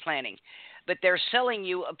estate planning, but they're selling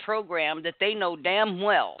you a program that they know damn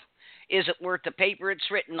well isn't worth the paper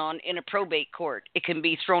it's written on in a probate court. It can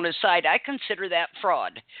be thrown aside. I consider that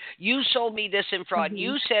fraud. You sold me this in fraud.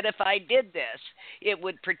 You said if I did this, it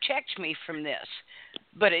would protect me from this,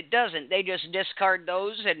 but it doesn't. They just discard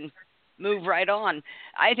those and move right on.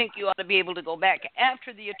 I think you ought to be able to go back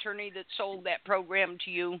after the attorney that sold that program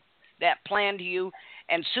to you, that plan to you,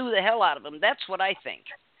 and sue the hell out of them. That's what I think.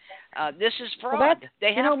 This is fraud. Well,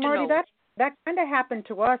 they have Marty, to know. That kind of happened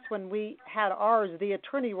to us when we had ours. The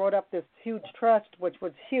attorney wrote up this huge trust, which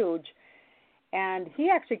was huge, and he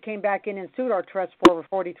actually came back in and sued our trust for over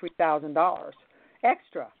 $43,000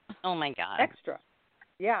 extra. Oh my God! Extra,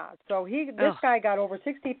 yeah. So this guy got over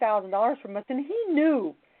 $60,000 from us, and he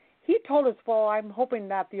knew. He told us, "Well, I'm hoping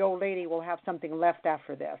that the old lady will have something left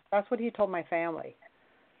after this." That's what he told my family.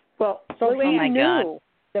 Well, so he knew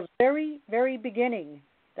God. the very, very beginning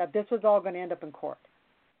that this was all going to end up in court.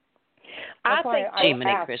 That's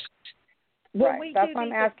I Chris. Right. That's why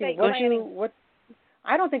I'm asking. What?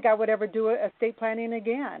 I don't think I would ever do estate planning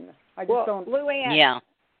again. I just don't. Luann, yeah.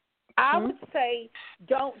 I would say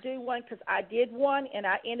don't do one because I did one and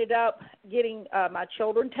I ended up getting my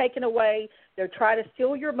children taken away. They're trying to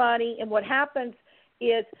steal your money, and what happens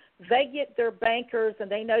is they get their bankers and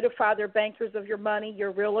they notify their bankers of your money,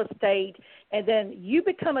 your real estate, and then you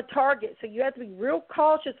become a target. So you have to be real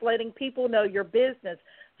cautious letting people know your business.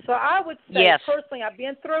 So I would say, personally, I've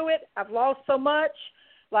been through it. I've lost so much.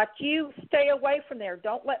 Like you, stay away from there.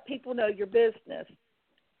 Don't let people know your business.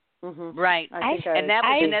 Right. And that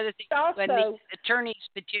was another thing. Also, when the attorneys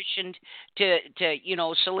petitioned to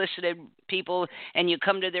solicited people, and you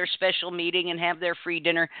come to their special meeting and have their free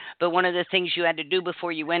dinner, but one of the things you had to do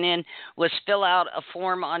before you went in was fill out a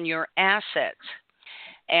form on your assets.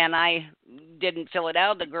 And I didn't fill it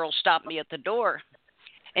out. The girl stopped me at the door.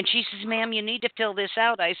 And she says, "Ma'am, you need to fill this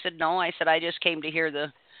out." I said, "No." I said, "I just came to hear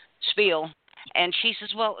the spiel." And she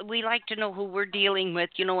says, "Well, we like to know who we're dealing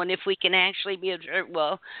with, and if we can actually be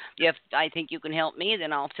well, if I think you can help me,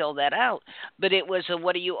 then I'll fill that out." But it was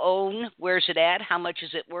what do you own? Where's it at? How much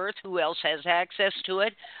is it worth? Who else has access to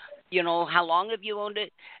it? How long have you owned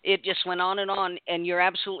it? It just went on. And you're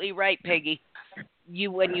absolutely right, Peggy.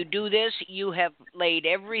 When you do this, you have laid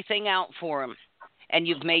everything out for them, and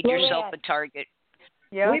you've made yourself a target.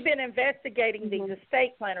 Yes. We've been investigating these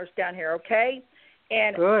estate planners down here, okay?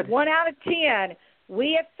 And 1 out of 10,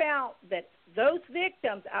 we have found that those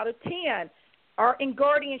victims out of 10 are in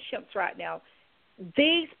guardianships right now.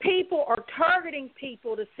 These people are targeting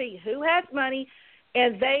people to see who has money,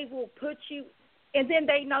 and they will put you, and then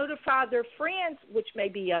they notify their friends, which may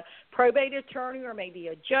be a probate attorney or maybe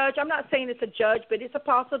a judge. I'm not saying it's a judge, but it's a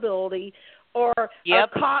possibility. Or a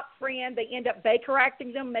cop friend, they end up Baker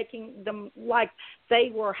acting them, making them like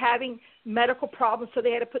they were having medical problems, so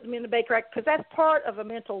they had to put them in the Baker Act, because that's part of a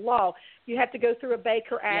mental law. You have to go through a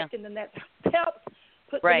Baker Act, and then that helps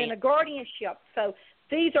put them in a guardianship. So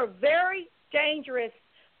these are very dangerous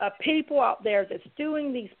people out there that's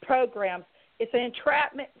doing these programs. It's an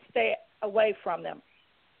entrapment. Stay away from them.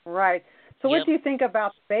 Right. So what do you think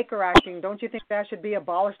about Baker acting? Don't you think that should be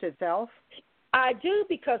abolished itself? I do,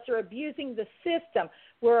 because they're abusing the system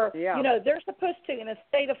where, they're supposed to, in the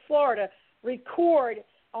state of Florida, record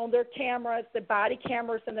on their cameras, the body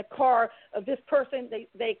cameras in the car of this person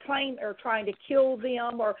they claim are trying to kill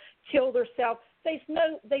them or kill themselves. There's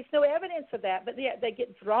no evidence of that, but they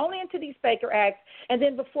get thrown into these Baker Acts, and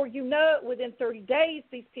then before you know it, within 30 days,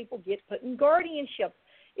 these people get put in guardianship.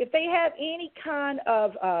 If they have any kind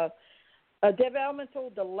of developmental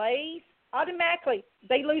delays, automatically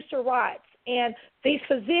they lose their rights. And these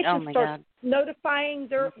physicians start notifying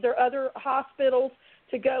their other hospitals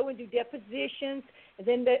to go and do depositions, and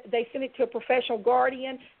then they send it to a professional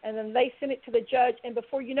guardian, and then they send it to the judge, and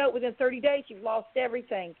before you know it, within 30 days, you've lost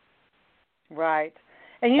everything. Right.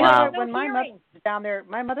 And you know what, when my mother was down there,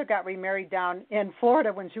 my mother got remarried down in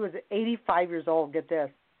Florida when she was 85 years old, get this.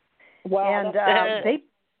 Wow. And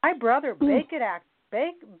my brother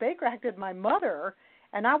Baker acted my mother,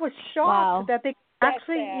 and I was shocked that they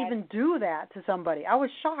actually even do that to somebody. I was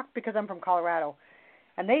shocked because I'm from Colorado.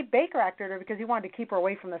 And they Baker acted her because he wanted to keep her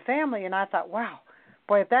away from the family, and I thought, wow,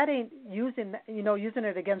 Boy, if that ain't using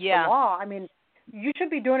it against the law, I mean, you should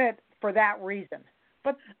be doing it for that reason.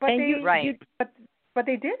 But they did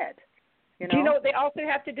it. Do you know what they also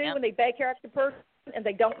have to do when they Baker Act the person and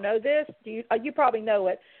they don't know this? You probably know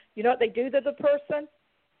it. You know what they do to the person?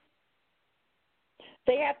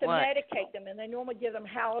 They have to medicate them, and they normally give them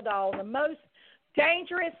Haldol, the most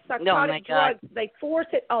dangerous psychotic drugs. They force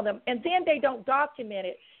it on them, and then they don't document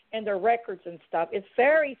it in their records and stuff. It's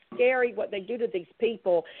very scary what they do to these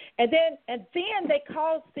people, and then they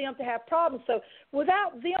cause them to have problems. So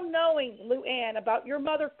without them knowing, Lou Ann, about your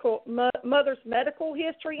mother's medical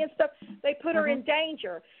history and stuff, they put her in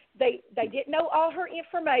danger. They didn't know all her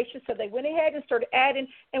information, so they went ahead and started adding.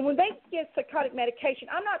 And when they give psychotic medication,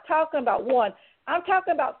 I'm not talking about one. I'm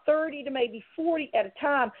talking about 30 to maybe 40 at a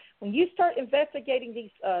time. When you start investigating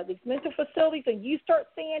these mental facilities and you start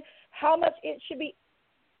seeing how much it should be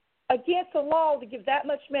against the law to give that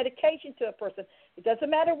much medication to a person, it doesn't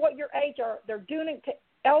matter what your age are. They're doing it to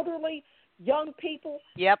elderly, young people,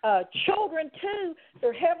 children too.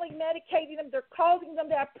 They're heavily medicating them. They're causing them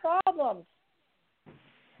to have problems.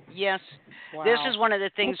 Yes. Wow. This is one of the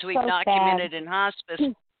things we've documented in hospice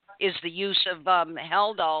is the use of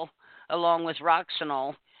Haldol along with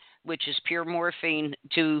Roxanol, which is pure morphine,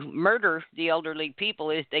 to murder the elderly people.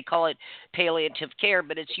 They call it palliative care,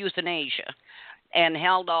 but it's euthanasia. And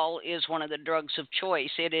Haldol is one of the drugs of choice.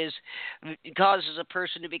 It causes a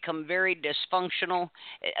person to become very dysfunctional,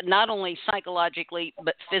 not only psychologically,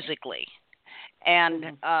 but physically.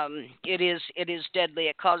 And it is deadly.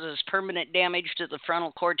 It causes permanent damage to the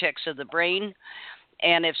frontal cortex of the brain.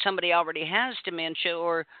 And if somebody already has dementia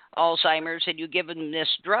or Alzheimer's and you give them this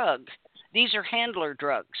drug, these are handler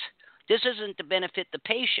drugs. This isn't to benefit the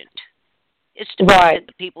patient. It's to benefit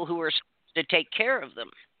the people who are supposed to take care of them.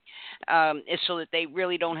 It's so that they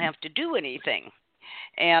really don't have to do anything.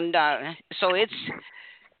 And so it's,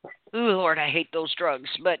 Lord, I hate those drugs.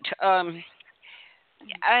 But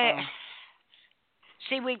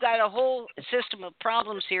see, we've got a whole system of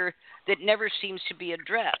problems here that never seems to be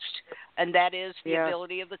addressed, and that is the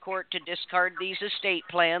ability of the court to discard these estate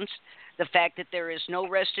plans, the fact that there is no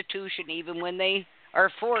restitution even when they are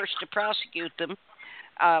forced to prosecute them,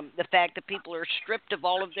 the fact that people are stripped of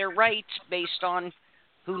all of their rights based on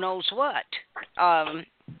who knows what. I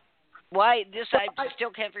still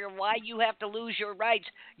can't figure why you have to lose your rights,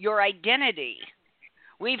 your identity.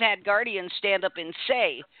 We've had guardians stand up and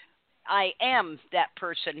say, I am that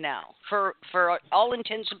person now. For all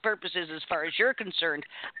intents and purposes, as far as you're concerned,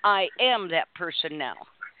 I am that person now.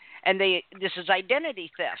 And this is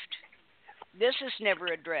identity theft. This is never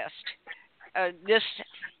addressed. And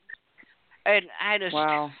I just,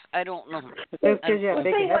 I don't know.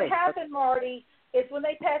 What happened, Marty, is when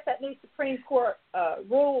they passed that new Supreme Court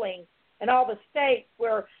ruling in all the states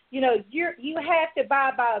where, you have to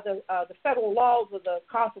abide by the federal laws of the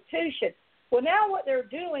Constitution. Well, now what they're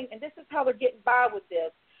doing, and this is how they're getting by with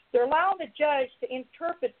this, they're allowing the judge to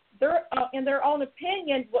interpret in their own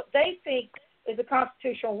opinion what they think is a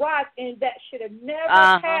constitutional right, and that should have never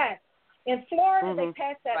passed. In Florida, they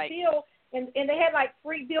passed that bill, and they had like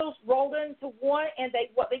 3 bills rolled into one, and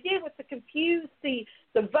what they did was to confuse the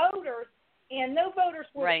voters, and no voters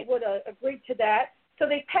would agree to that. So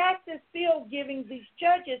they passed this bill giving these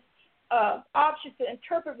judges options to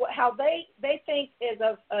interpret how they think is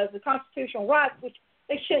of the constitutional rights, which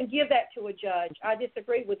they shouldn't give that to a judge. I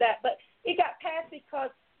disagree with that. But it got passed because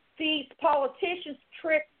these politicians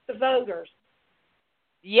tricked the voters.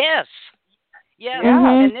 Yes.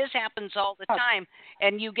 And this happens all the time.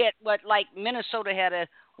 And you get like Minnesota had a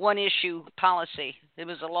one-issue policy. It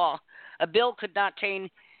was a law. A bill could not contain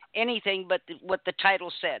anything but what the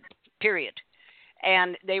title said, period.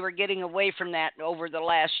 And they were getting away from that over the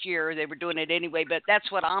last year. They were doing it anyway, but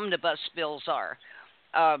that's what omnibus bills are.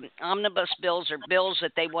 Omnibus bills are bills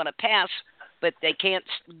that they want to pass, but they can't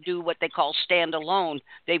do what they call standalone.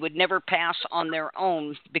 They would never pass on their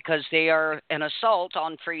own because they are an assault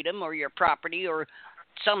on freedom or your property or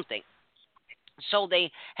something. So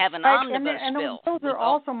they have an omnibus bill. And those are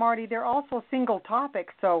also, Marty, they're also single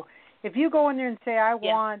topics. So if you go in there and say, I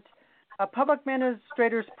want public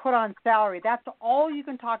administrators put on salary, that's all you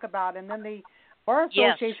can talk about. And then the Bar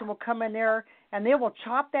Association will come in there and they will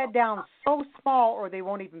chop that down so small or they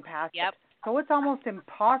won't even pass it. So it's almost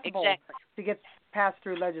impossible to get passed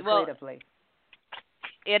through legislatively.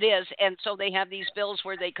 Well, it is. And so they have these bills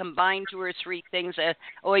where they combine 2 or 3 things. I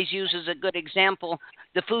always use as a good example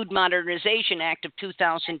the Food Modernization Act of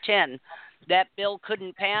 2010. That bill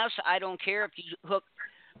couldn't pass. I don't care if you hook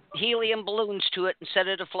helium balloons to it and set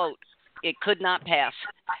it afloat. It could not pass.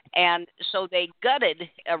 And so they gutted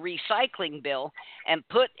a recycling bill and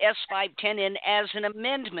put S510 in as an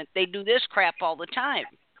amendment. They do this crap all the time.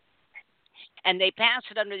 And they pass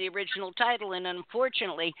it under the original title, and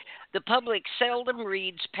unfortunately, the public seldom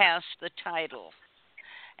reads past the title.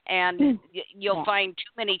 And you'll find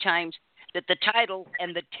too many times that the title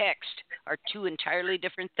and the text are two entirely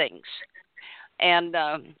different things. And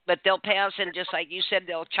but they'll pass, and just like you said,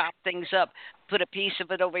 they'll chop things up, put a piece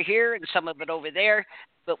of it over here and some of it over there,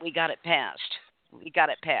 but we got it passed.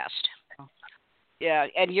 Yeah,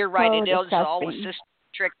 and you're right. It is all a system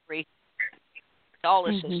of trickery. It's all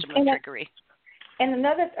a system of trickery. And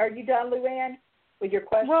another, are you done, Luann, with your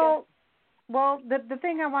question? Well, the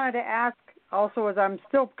thing I wanted to ask also is I'm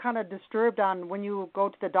still kind of disturbed on when you go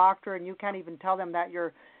to the doctor and you can't even tell them that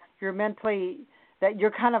you're mentally, that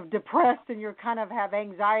you're kind of depressed and you're kind of have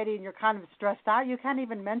anxiety and you're kind of stressed out. You can't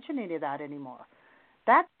even mention any of that anymore.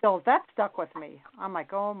 That stuck with me. I'm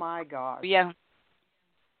like, oh my gosh. Yeah.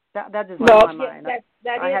 That just blew my mind.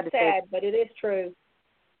 That is sad, but it is true.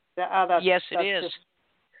 Yes, it is.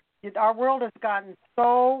 Our world has gotten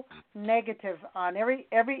so negative on every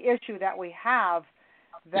issue that we have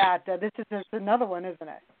that this is just another one, isn't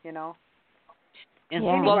it? You know. Yeah.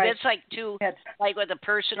 Well, it's like like with a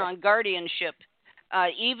person on guardianship.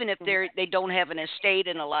 Even if they don't have an estate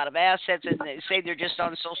and a lot of assets, and they say they're just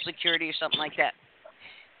on Social Security or something like that,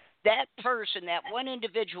 that person, that one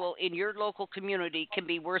individual in your local community, can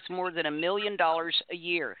be worth more than $1 million a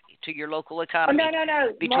year to your local economy. Oh,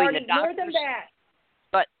 no, between Marty, the doctors, more than that.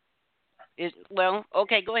 Well,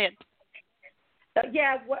 okay, go ahead. I've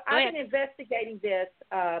been investigating this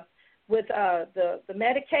with the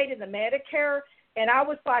Medicaid and the Medicare, and I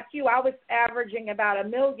was like you. I was averaging about $1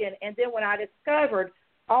 million, and then when I discovered,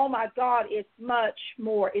 oh my God, it's much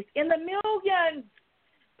more. It's in the millions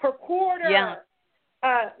per quarter. Yeah.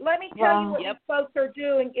 Let me tell you what these folks are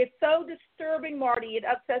doing. It's so disturbing, Marty. It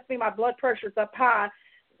upsets me. My blood pressure's up high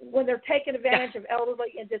when they're taking advantage of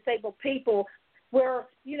elderly and disabled people, where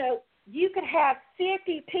you could have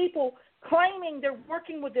 50 people claiming they're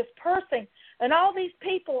working with this person, and all these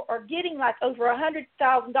people are getting like over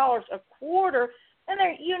 $100,000 a quarter, and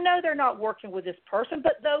they're not working with this person,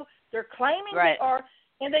 but though they're claiming they are,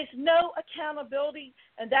 and there's no accountability,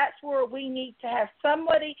 and that's where we need to have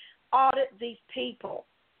somebody audit these people.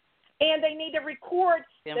 And they need to record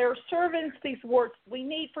their servants, these wards. We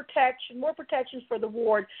need protection, more protections for the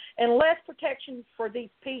ward, and less protections for these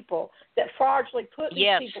people that fraudulently put these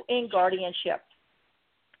people in guardianship.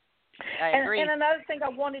 I agree. And another thing I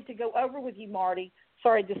wanted to go over with you, Marty.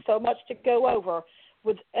 Sorry, there's so much to go over.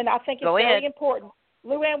 And I think it's very important.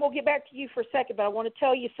 Luann, we'll get back to you for a second, but I want to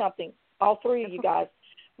tell you something, all three of you guys.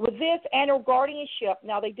 With this annual guardianship,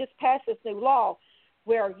 now they just passed this new law,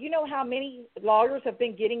 where you know how many lawyers have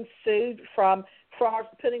been getting sued from fraud,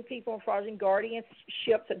 putting people in fraudulent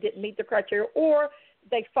guardianships that didn't meet the criteria, or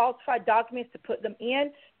they falsified documents to put them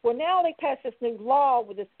in. Well, now they passed this new law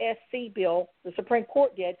with this SC bill, the Supreme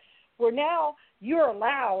Court did, where now you're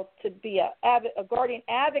allowed to be a guardian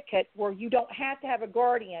advocate where you don't have to have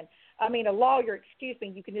a lawyer,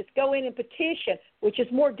 you can just go in and petition, which is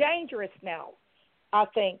more dangerous now, I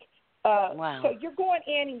think. Wow. So you're going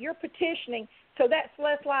in and you're petitioning, so that's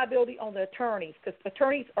less liability on the attorneys, because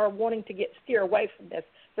attorneys are wanting to steer away from this.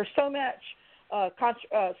 There's so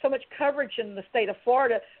much coverage in the state of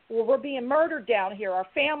Florida where we're being murdered down here. Our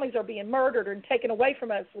families are being murdered and taken away from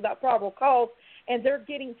us without probable cause, and they're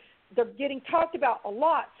getting talked about a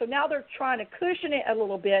lot. So now they're trying to cushion it a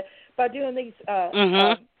little bit by doing these.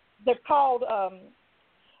 They're called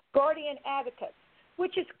guardian advocates,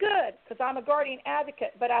 which is good because I'm a guardian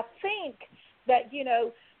advocate. But I think that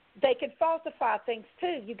they can falsify things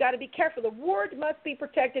too. You got to be careful. The ward must be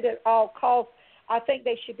protected at all costs. I think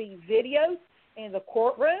they should be videos in the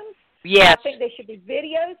courtrooms. Yes. I think they should be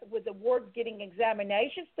videos with the ward getting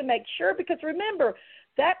examinations to make sure, because remember,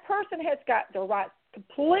 that person has got their rights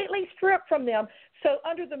completely stripped from them. So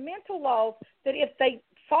under the mental laws, that if they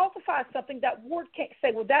falsify something, that ward can't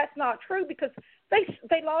say, well, that's not true, because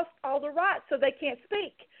they lost all their rights, so they can't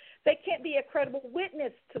speak. They can't be a credible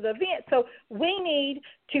witness to the event. So we need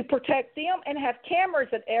to protect them and have cameras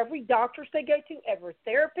at every doctor they go to, every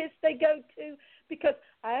therapist they go to, because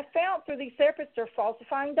I have found through these therapists they're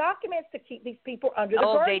falsifying documents to keep these people under the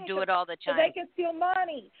guardianship. They do it all the time. So they can steal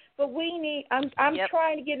money. But we need. I'm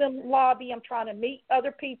trying to get them lobby. I'm trying to meet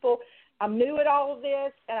other people. I'm new at all of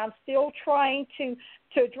this, and I'm still trying to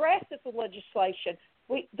address this with legislation.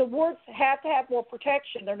 The wards have to have more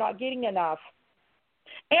protection. They're not getting enough.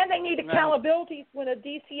 And they need accountability when a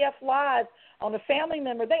DCF lies on a family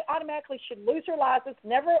member. They automatically should lose their license,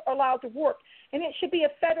 never allowed to work. And it should be a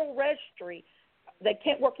federal registry. They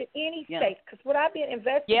can't work in any state. Because what I've been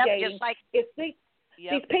investigating is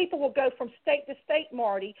these people will go from state to state,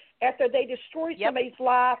 Marty, after they destroy somebody's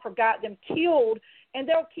life or got them killed, and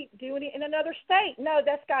they'll keep doing it in another state. No,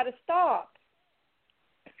 that's got to stop.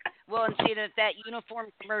 Well, and see that uniform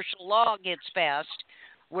commercial law gets passed,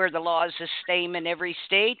 where the law is the same in every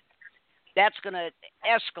state, that's going to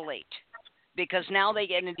escalate. Because now and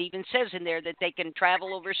it even says in there that they can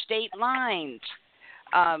travel over state lines.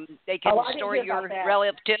 They can store your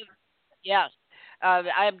relative. Yes.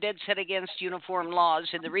 I am dead set against uniform laws,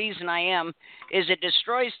 and the reason I am is it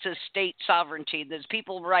destroys the state sovereignty. There's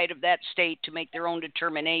people right of that state to make their own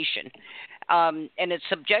determination. And it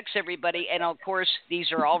subjects everybody, and of course,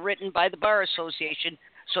 these are all written by the Bar Association,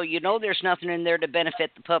 so there's nothing in there to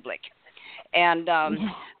benefit the public. And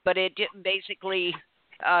but it basically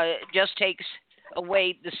just takes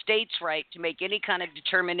away the state's right to make any kind of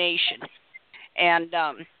determination. And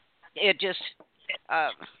it just,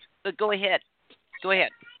 but go ahead. Go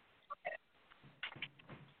ahead.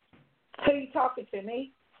 Who are you talking to,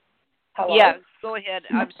 me? Hello? Yeah, go ahead.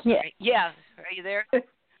 I'm sorry. Yeah, are you there?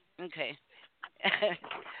 Okay.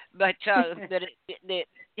 But that it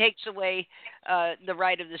takes away the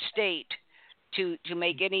right of the state to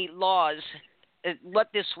make any laws. What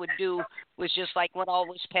this would do was just like what all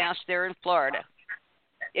was passed there in Florida.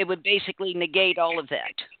 It would basically negate all of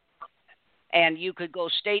that. And you could go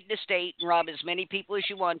state to state and rob as many people as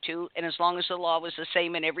you want to, and as long as the law was the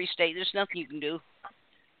same in every state, there's nothing you can do.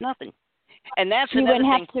 Nothing. And that's another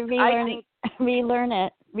thing. You wouldn't have to relearn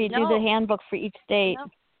it, redo the handbook for each state.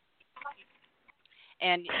 No.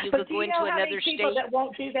 And you could go into another state. People that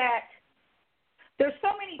won't do that? There's so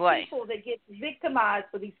many people that get victimized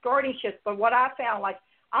for these guardianships. But what I found,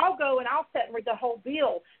 I'll go and I'll sit and read the whole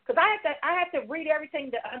bill because I have to read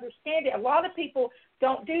everything to understand it. A lot of people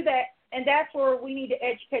don't do that, and that's where we need to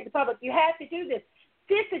educate the public. You have to do this.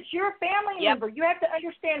 This is your family member. You have to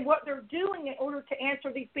understand what they're doing in order to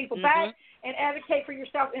answer these people back and advocate for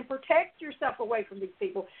yourself and protect yourself away from these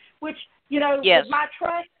people, which, with my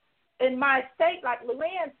trust in my estate, like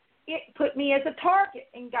Luann, it put me as a target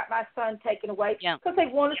and got my son taken away because they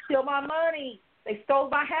want to steal my money. They stole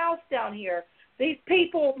my house down here. These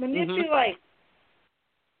people manipulate.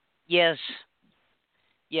 Yes.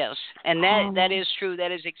 Yes, and that is true. That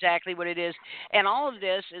is exactly what it is. And all of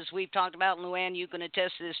this, as we've talked about, and Luann, you can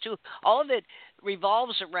attest to this too, all of it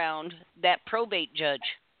revolves around that probate judge.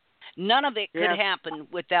 None of it could happen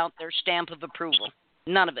without their stamp of approval.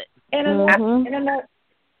 None of it.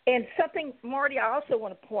 And something, Marty, I also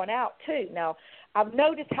want to point out too. Now, I've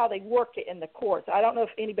noticed how they work it in the courts. I don't know if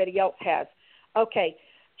anybody else has. Okay,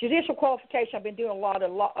 judicial qualification, I've been doing a lot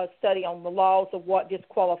of study on the laws of what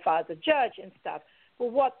disqualifies a judge and stuff. Well,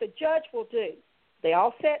 what the judge will do, they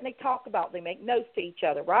all sit and they talk about, they make notes to each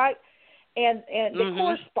other, right? And they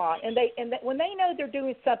correspond. And when they know they're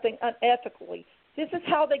doing something unethically, this is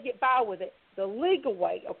how they get by with it, the legal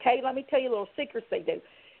way, okay? Let me tell you a little secrets they do.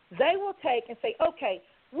 They will take and say, okay,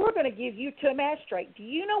 we're going to give you to a magistrate. Do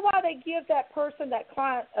you know why they give that person, that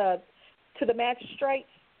client, to the magistrate?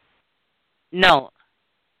 No.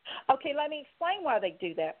 Okay, let me explain why they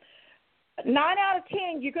do that. 9 out of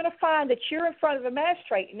 10, you're going to find that you're in front of a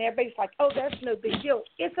magistrate, and everybody's like, oh, that's no big deal.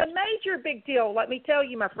 It's a major big deal, let me tell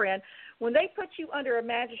you, my friend. When they put you under a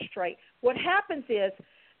magistrate, what happens is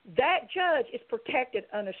that judge is protected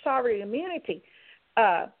under sovereign immunity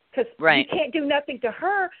because you can't do nothing to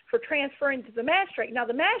her for transferring to the magistrate. Now,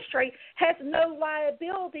 the magistrate has no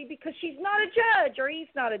liability because she's not a judge or he's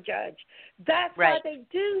not a judge. That's why they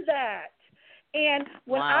do that. And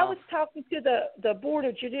when I was talking to the Board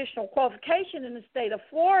of Judicial Qualification in the state of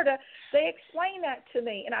Florida, they explained that to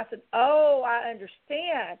me. And I said, oh, I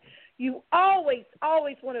understand. You always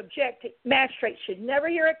want to object to magistrates should never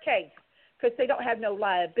hear a case because they don't have no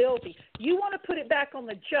liability. You want to put it back on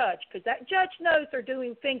the judge because that judge knows they're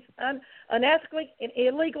doing things unethically and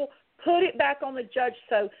illegal. Put it back on the judge.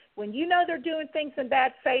 So when you know they're doing things in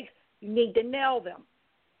bad faith, you need to nail them.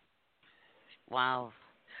 Wow.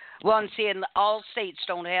 Well, and see, all states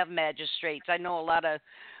don't have magistrates. I know a lot of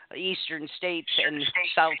eastern states and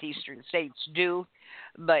southeastern states do,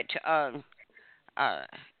 but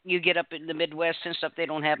you get up in the Midwest and stuff, they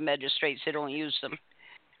don't have magistrates. They don't use them.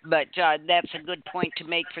 But that's a good point to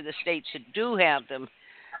make for the states that do have them.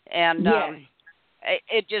 And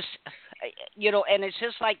it just, and it's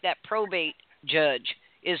just like that probate judge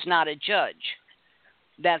is not a judge.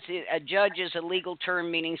 That's it. A judge is a legal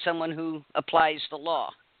term meaning someone who applies the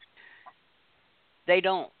law. They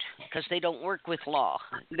don't, because they don't work with law.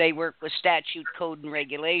 They work with statute, code, and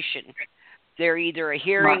regulation. They're either a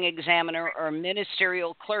hearing examiner or a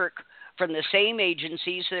ministerial clerk from the same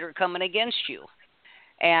agencies that are coming against you.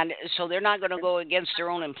 And so they're not going to go against their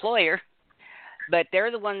own employer, but they're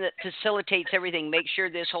the one that facilitates everything, make sure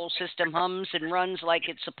this whole system hums and runs like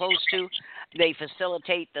it's supposed to. They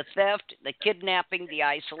facilitate the theft, the kidnapping, the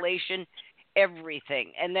isolation,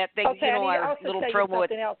 everything. And that thing, okay, our little promo.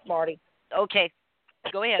 Something else, Marty. Okay,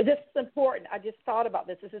 go ahead. This is important. I just thought about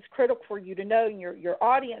this. This is critical for you to know and your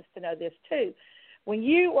audience to know this too. When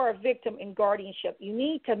you are a victim in guardianship, you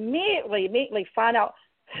need to immediately find out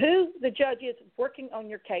who the judge is working on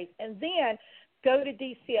your case, and then go to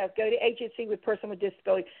DCF, go to Agency with Person with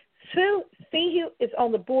Disability, see who is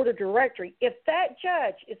on the board of directory. If that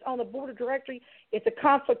judge is on the board of directory, it's a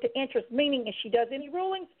conflict of interest, meaning if she does any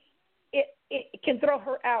rulings, it can throw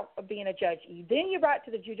her out of being a judge. Then you write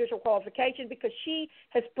to the judicial qualification because she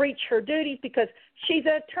has breached her duties because she's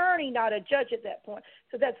an attorney, not a judge at that point.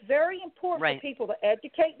 So that's very important for people to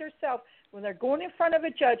educate themselves when they're going in front of a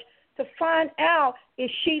judge to find out if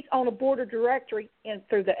she's on a board of directory and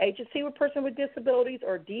through the Agency with Person with Disabilities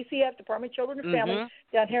or DCF, Department of Children and Families,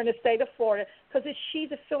 down here in the state of Florida. Because if she's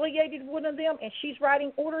affiliated with one of them and she's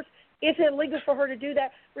writing orders, it's illegal for her to do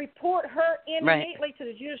that. Report her immediately to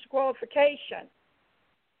the judicial qualification.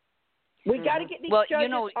 We got to get these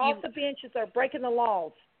judges off the benches that are breaking the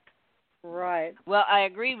laws. Right. Well, I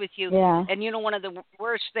agree with you. Yeah. And one of the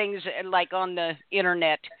worst things, like on the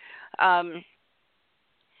internet,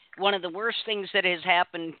 one of the worst things that has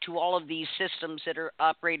happened to all of these systems that are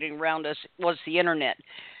operating around us was the internet,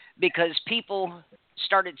 because people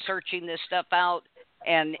started searching this stuff out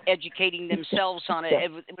and educating themselves on it.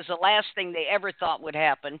 It was the last thing they ever thought would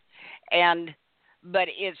happen. But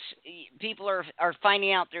people are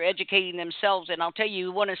finding out, they're educating themselves. And I'll tell you,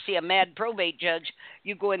 you want to see a mad probate judge,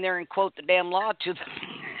 you go in there and quote the damn law to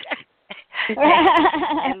them.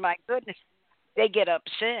 and my goodness, they get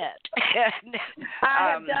upset.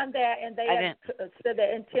 I have done that, and they have said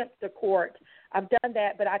that in contempt of court. I've done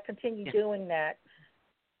that, but I continue doing that.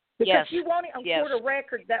 Because you want it on court of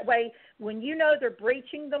record. That way, when you know they're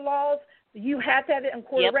breaching the laws, you have to have it on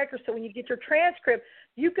court of record. So when you get your transcript,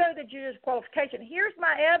 you go to the judicial qualification. Here's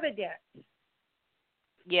my evidence.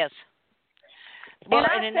 Yes. Well,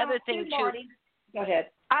 and another thing, Marty, go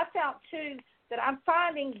ahead. I found, too, that I'm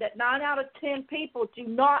finding that 9 out of 10 people do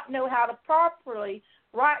not know how to properly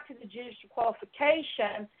write to the judicial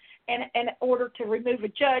qualification in order to remove a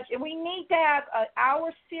judge. And we need to have an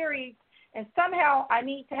hour series, and somehow I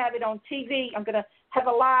need to have it on TV. I'm going to have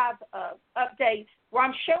a live update where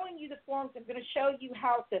I'm showing you the forms. I'm going to show you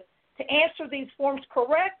how to answer these forms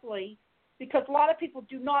correctly, because a lot of people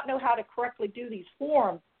do not know how to correctly do these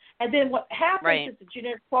forms. And then what happens is the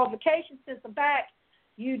judicial qualification sends them back.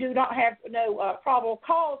 You do not have no probable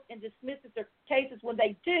cause and dismisses their cases when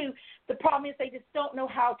they do. The problem is they just don't know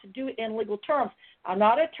how to do it in legal terms. I'm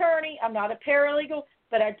not an attorney. I'm not a paralegal,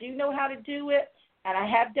 but I do know how to do it, and I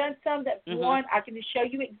have done some that won. I can just show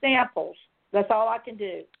you examples. That's all I can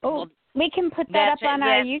do. Oh, we can put that up on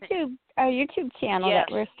our YouTube channel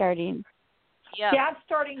that we're starting. Yeah, I'm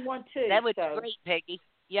starting one too. That would be great, Peggy.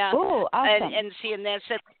 Yeah. Oh, awesome. And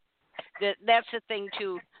that's the thing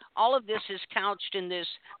too. All of this is couched in this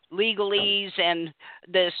legalese and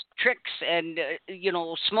this tricks and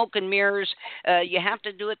smoke and mirrors. You have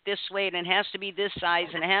to do it this way, and it has to be this size,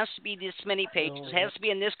 and it has to be this many pages. It has to be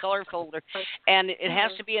in this color folder, and it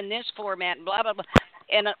has to be in this format, and blah blah blah.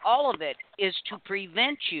 And all of it is to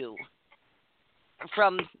prevent you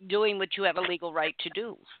from doing what you have a legal right to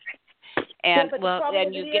do. And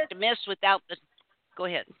and you get to miss without the. Go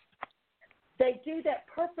ahead. They do that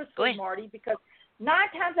purposely, Marty, because 9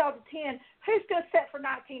 times out of 10, who's going to sit for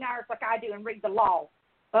 19 hours like I do and read the law?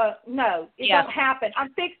 No, it don't happen. I'm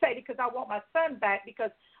fixated because I want my son back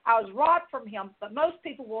because I was robbed from him, but most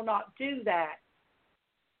people will not do that.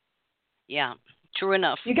 Yeah, true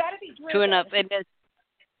enough. You got to be driven. True enough. And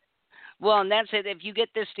that's it. If you get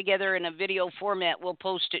this together in a video format, we'll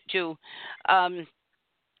post it too.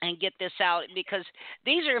 And get this out, because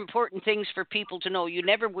these are important things for people to know. You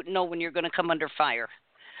never would know when you're going to come under fire.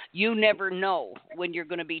 You never know when you're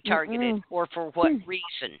going to be targeted or for what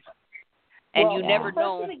reason. And you never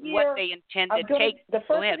know what they intend to take. The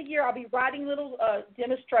first of the year, I'll be writing little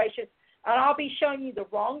demonstrations, and I'll be showing you the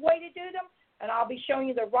wrong way to do them, and I'll be showing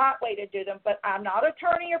you the right way to do them. But I'm not an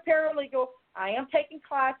attorney or paralegal. I am taking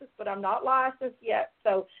classes, but I'm not licensed yet.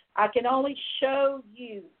 So I can only show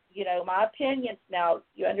you, my opinions. Now,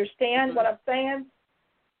 you understand what I'm saying?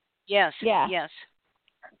 Yes. Yeah. Yes.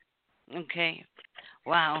 Okay.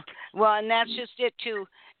 Wow. Well, and that's just it too.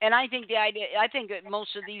 And I think I think that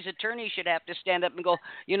most of these attorneys should have to stand up and go,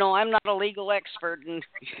 I'm not a legal expert, and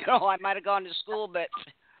I might have gone to school, but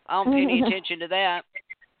I don't pay any attention to that.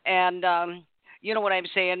 And you know what I'm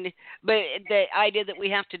saying? But the idea that we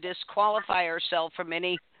have to disqualify ourselves from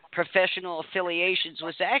any professional affiliations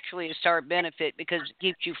was actually a star benefit because it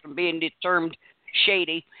keeps you from being termed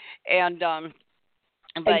shady. And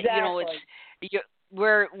but exactly.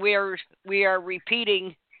 we are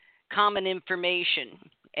repeating common information,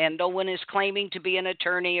 and no one is claiming to be an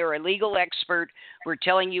attorney or a legal expert. We're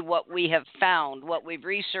telling you what we have found, what we've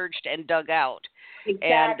researched and dug out.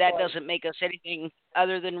 Exactly. And that doesn't make us anything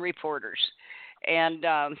other than reporters. And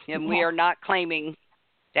we are not claiming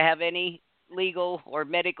to have any legal or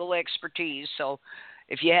medical expertise. So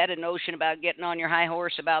if you had a notion about getting on your high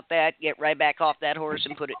horse about that, get right back off that horse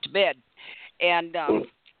and put it to bed. And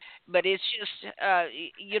but it's just,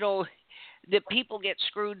 the people get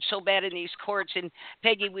screwed so bad in these courts. And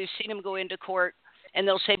Peggy, we've seen them go into court, and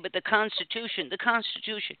they'll say, but the Constitution.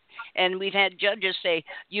 And we've had judges say,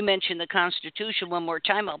 you mention the Constitution one more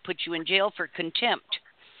time, I'll put you in jail for contempt.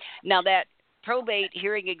 Now, that probate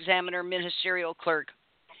hearing examiner ministerial clerk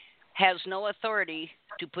has no authority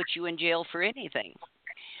to put you in jail for anything.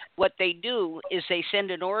 What they do is they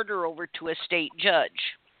send an order over to a state judge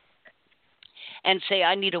and say,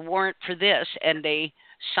 I need a warrant for this, and they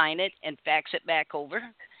sign it and fax it back over,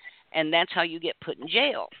 and that's how you get put in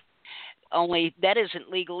jail. Only that isn't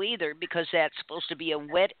legal either, because that's supposed to be a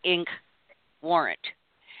wet ink warrant,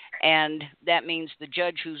 and that means the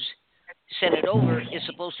judge who's sent it over is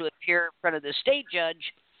supposed to appear in front of the state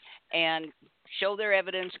judge and show their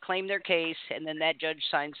evidence, claim their case, and then that judge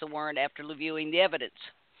signs the warrant after reviewing the evidence.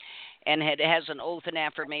 And it has an oath and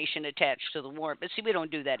affirmation attached to the warrant. But see, we don't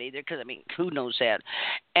do that either, because, who knows that?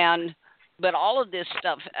 But all of this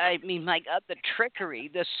stuff, my God, the trickery,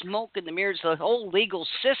 the smoke and the mirrors, the whole legal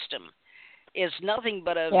system is nothing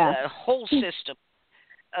but a whole system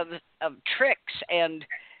of tricks and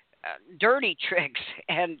dirty tricks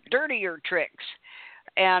and dirtier tricks.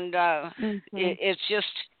 And it's just...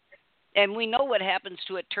 And we know what happens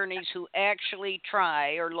to attorneys who actually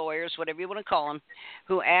try, or lawyers, whatever you want to call them,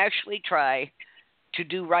 who actually try to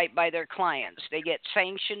do right by their clients. They get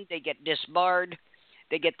sanctioned, they get disbarred,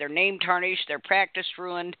 they get their name tarnished, their practice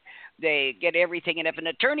ruined, they get everything. And if an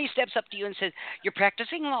attorney steps up to you and says, you're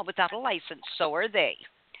practicing law without a license, so are they.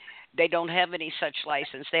 They don't have any such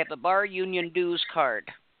license. They have a bar union dues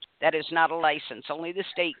card. That is not a license. Only the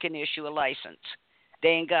state can issue a license. They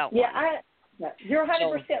ain't got one. You're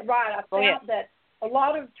 100% right. I found that a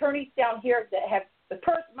lot of attorneys down here that have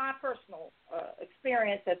my personal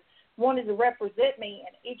experience have wanted to represent me,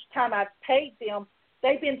 and each time I've paid them,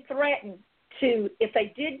 they've been threatened to, if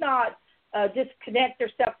they did not disconnect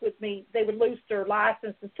themselves with me, they would lose their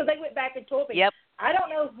license. And so they went back and told me, I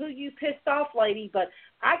don't know who you pissed off, lady, but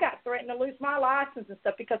I got threatened to lose my license and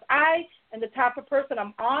stuff because I am the type of person,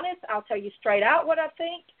 I'm honest. I'll tell you straight out what I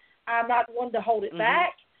think. I'm not one to hold it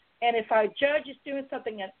back. And if a judge is doing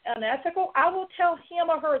something unethical, I will tell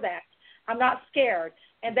him or her that. I'm not scared.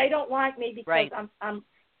 And they don't like me because I'm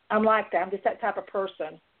like that. I'm just that type of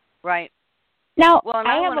person. Right. Now, well,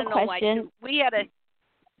 I have a question. We had a...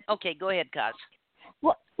 Okay, go ahead, Kaz.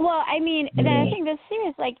 Well, and I think this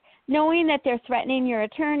is like knowing that they're threatening your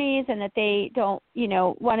attorneys and that they don't,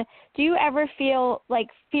 want to... Do you ever feel like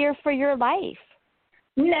fear for your life?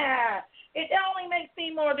 Nah. It only makes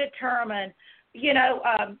me more determined.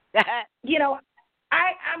 I'm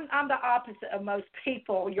the opposite of most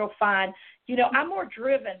people. You'll find, I'm more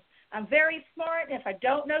driven. I'm very smart, and if I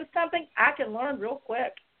don't know something, I can learn real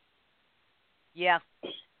quick. Yeah,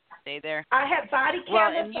 stay there. I have body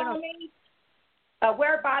cameras on me.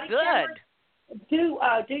 Wear body cameras.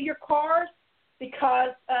 Do your cars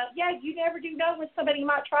because you never do know when somebody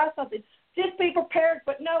might try something. Just be prepared.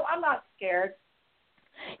 But no, I'm not scared.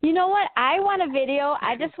 You know what? I want a video.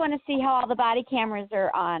 I just want to see how all the body cameras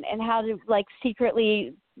are on and how to,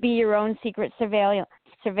 secretly be your own secret surveillance.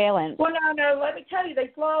 Well, no. Let me tell you,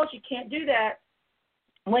 there's laws. You can't do that.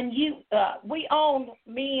 When we own,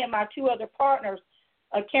 me and my two other partners,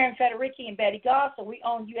 Karen Federici and Betty Gossel, we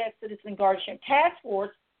own U.S. Citizen Guardianship Task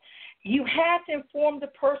Force. You have to inform the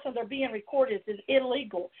person they're being recorded. It's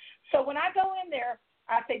illegal. So when I go in there,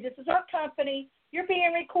 I say, this is our company. You're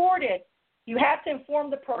being recorded. You have to inform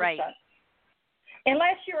the person. Right.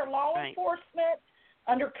 Unless you're a law enforcement,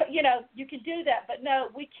 you can do that. But no,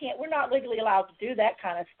 we can't. We're not legally allowed to do that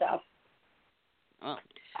kind of stuff.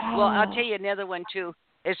 Well, I'll tell you another one, too.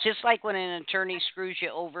 It's just like when an attorney screws you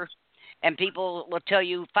over, and people will tell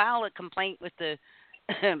you, file a complaint with the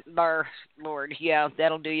bar board. Yeah,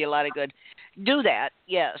 that'll do you a lot of good. Do that,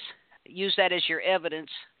 yes. Use that as your evidence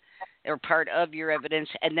or part of your evidence,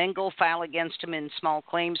 and then go file against them in small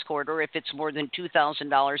claims court, or if it's more than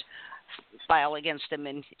 $2,000, file against them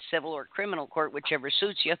in civil or criminal court, whichever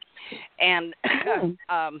suits you, and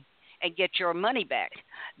and get your money back.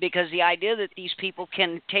 Because the idea that these people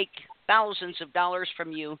can take thousands of dollars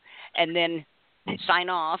from you and then sign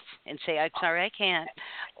off and say, I'm sorry, I can't,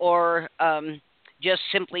 or just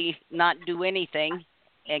simply not do anything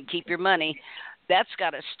and keep your money, that's got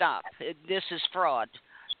to stop. This is fraud.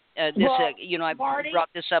 I Marty, brought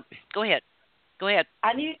this up. Go ahead.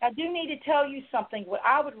 I do need to tell you something. What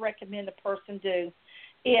I would recommend a person do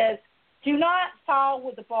is do not file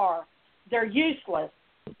with the bar. They're useless.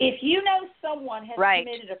 If you know someone has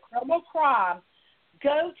committed a criminal crime,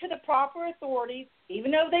 go to the proper authorities,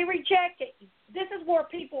 even though they reject it. This is where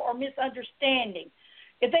people are misunderstanding.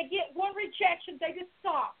 If they get one rejection, they just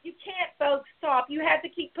stop. You can't, folks, stop. You have to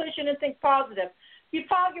keep pushing and think positive. You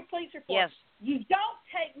file your police report. Yes. You don't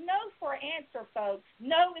take no for an answer, folks.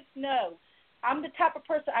 No is no. I'm the type of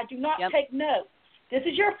person, I do not take no. This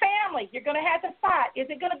is your family. You're going to have to fight. Is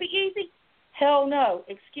it going to be easy? Hell no.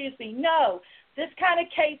 Excuse me, no. This kind of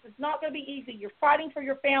case is not going to be easy. You're fighting for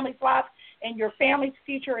your family's life and your family's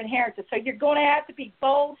future inheritance. So you're going to have to be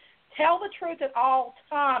bold, tell the truth at all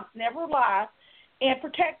times, never lie, and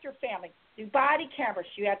protect your family. Do body cameras.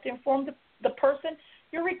 You have to inform the person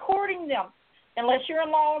you're recording them. Unless you're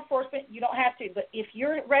in law enforcement, you don't have to. But if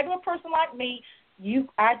you're a regular person like me,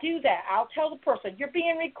 I do that. I'll tell the person, you're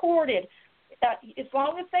being recorded. As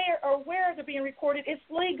long as they are aware they're being recorded, it's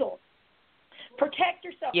legal. Protect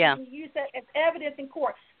yourself and use that as evidence in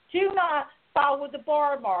court. Do not file with the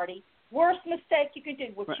bar, Marty. Worst mistake you can do.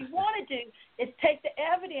 What you want to do is take the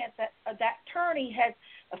evidence that that attorney has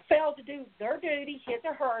failed to do their duty, his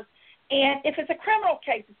or hers, and if it's a criminal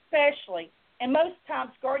case especially, and most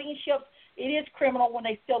times guardianships, it is criminal when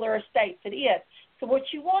they steal their estates. It is. So what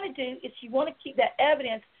you want to do is you want to keep that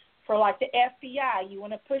evidence for like the FBI. You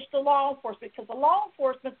want to push the law enforcement because the law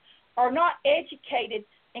enforcement are not educated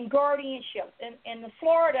in guardianship. In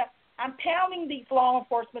Florida, I'm pounding these law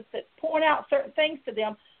enforcement that point out certain things to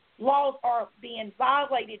them. Laws are being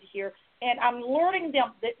violated here, and I'm learning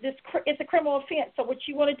them that it's a criminal offense. So what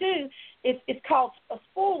you want to do is it's called a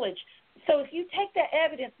spoolage. So if you take that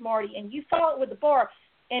evidence, Marty, and you file it with the bar,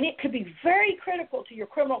 and it could be very critical to your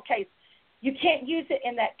criminal case, you can't use it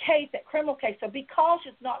in that case, that criminal case. So be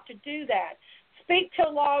cautious not to do that. Speak to a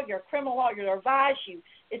lawyer, a criminal lawyer, to advise you.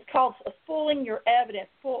 It's called spooling your evidence.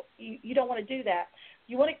 You don't want to do that.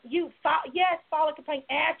 File a complaint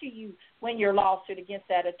after you win your lawsuit against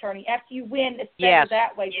that attorney, after you win instead of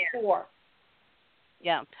that way before.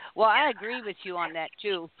 Yeah. Well, I agree with you on that,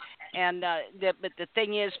 too. And but the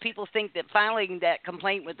thing is, people think that filing that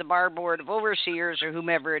complaint with the Bar Board of Overseers or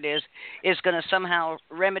whomever it is going to somehow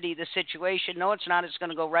remedy the situation. No, it's not. It's going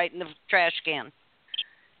to go right in the trash can.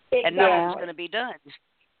 And nothing's going to be done.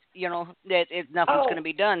 Nothing's going to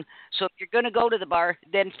be done. So if you're going to go to the bar,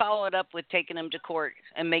 then follow it up with taking them to court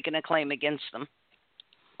and making a claim against them.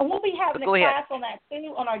 And we'll be having a class on that,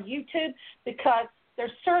 too, on our YouTube, because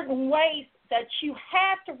there's certain ways that you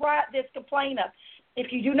have to write this complaint up.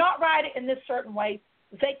 If you do not write it in this certain way,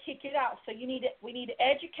 they kick it out. So we need to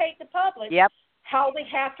educate the public how they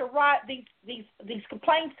have to write these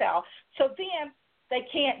complaints out. So then they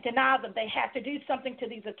can't deny them. They have to do something to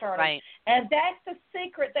these attorneys. Right. And that's the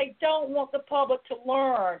secret they don't want the public to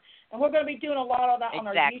learn. And we're going to be doing a lot of that on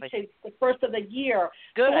our YouTube the first of the year.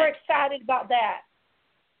 Good. So we're excited about that.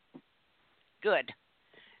 Good.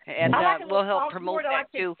 And we'll help promote that,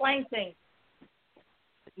 too. Explain things.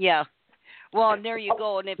 Yeah. Well, and there you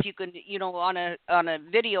go. And if you can, on a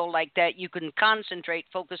video like that, you can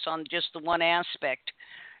focus on just the one aspect,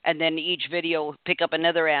 and then each video pick up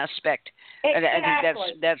another aspect. Exactly. I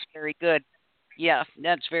think that's very good. Yeah,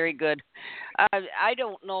 that's very good. I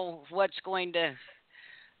don't know what's going to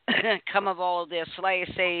come of all of this. Like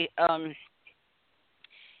I say,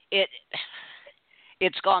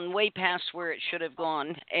 it's gone way past where it should have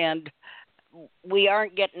gone, and we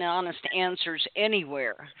aren't getting honest answers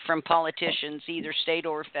anywhere from politicians, either state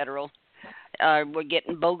or federal. We're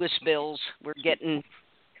getting bogus bills. We're getting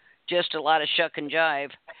just a lot of shuck and jive.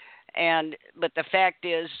 But the fact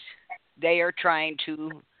is, they are trying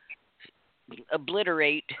to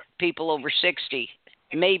obliterate people over 60,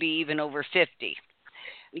 maybe even over 50,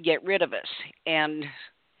 get rid of us. And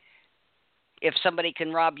if somebody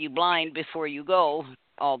can rob you blind before you go,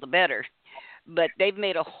 all the better. But they've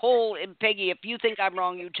made a whole, and Peggy, if you think I'm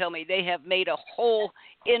wrong, you tell me, they have made a whole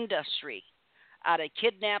industry out of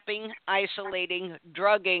kidnapping, isolating,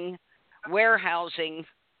 drugging warehousing,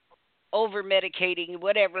 over medicating,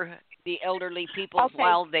 whatever the elderly people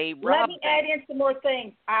while they rob Let me add in some more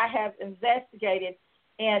things I have investigated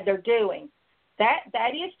and they're doing. That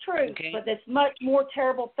is true, but there's much more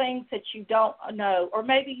terrible things that you don't know, or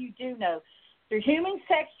maybe you do know. They're human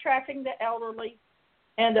sex trafficking the elderly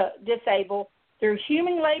and the disabled. They're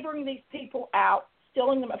human laboring these people out,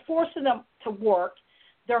 stealing them, forcing them to work.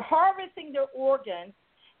 They're harvesting their organs.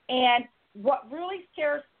 And what really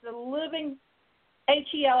scares the living,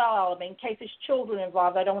 Hell, in case there's children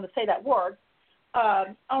involved, I don't want to say that word,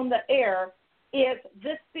 on the air, is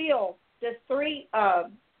this bill, this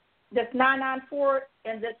 994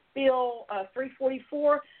 and this bill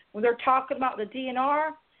 344, when they're talking about the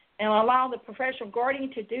DNR and allowing the professional guardian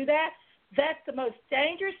to do that, that's the most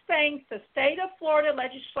dangerous thing the state of Florida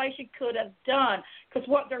legislation could have done. Because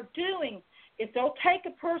what they're doing is they'll take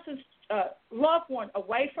a person's loved one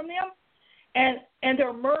away from them, and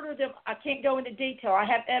they'll murder them. I can't go into detail. I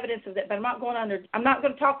have evidence of that, but I'm not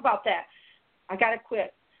going to talk about that. I got to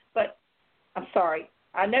quit. But I'm sorry.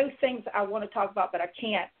 I know things I want to talk about, but I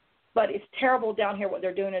can't. But it's terrible down here what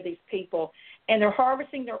they're doing to these people, and they're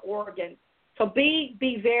harvesting their organs. So be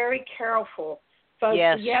very careful, folks.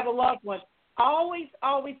 Yes. If you have a loved one, always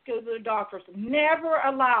go to the doctors. Never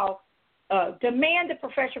demand the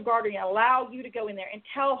professional guardian allow you to go in there and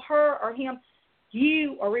tell her or him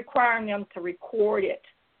you are requiring them to record it.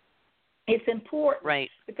 It's important, right?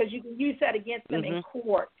 Because you can use that against them in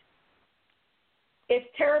court. It's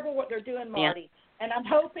terrible what they're doing, Marty, and I'm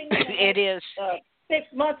hoping it is. 6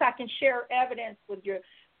 months I can share evidence with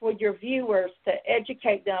your viewers to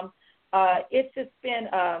educate them. It's just been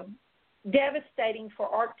devastating for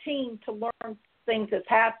our team to learn things that's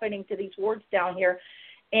happening to these wards down here,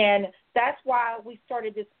 and that's why we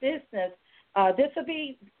started this business. This will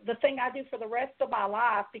be the thing I do for the rest of my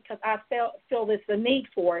life because I feel this the need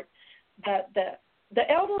for it.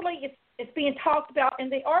 The elderly is being talked about,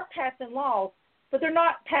 and they are passing laws, but they're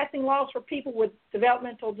not passing laws for people with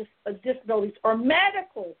developmental disabilities or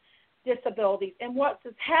medical disabilities. And what's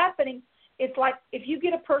happening, it's like if you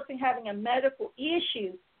get a person having a medical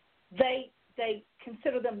issue, they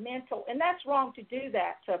consider them mental, and that's wrong to do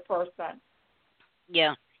that to a person.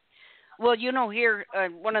 Yeah. Well, here,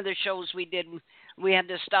 one of the shows we did, we had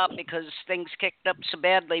to stop because things kicked up so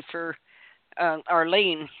badly for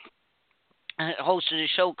Arlene, hosted a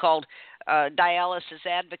show called Dialysis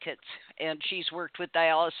Advocates, and she's worked with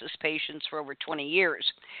dialysis patients for over 20 years.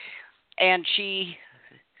 And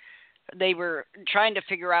they were trying to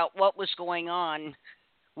figure out what was going on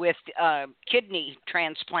with kidney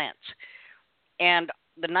transplants. And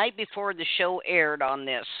the night before the show aired on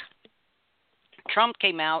this, Trump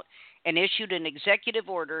came out and issued an executive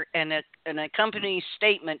order and an accompanying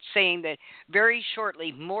statement saying that very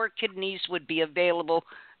shortly more kidneys would be available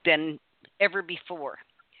than ever before.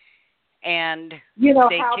 And they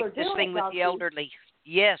kicked this thing with the elderly.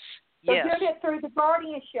 Yes, yes. They did it through the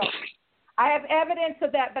guardianship. I have evidence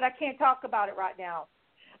of that, but I can't talk about it right now.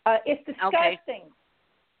 It's disgusting. Okay.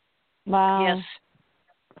 Wow. Yes.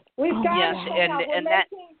 We've got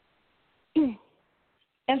and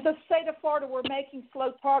in the state of Florida, we're making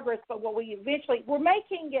slow progress, but we're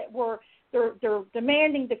making it where they're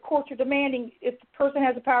demanding, the courts are demanding if the person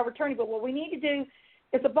has a power of attorney, but what we need to do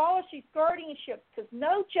is abolish these guardianships because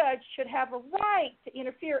no judge should have a right to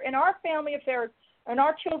interfere in our family affairs, in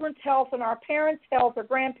our children's health, in our parents' health, or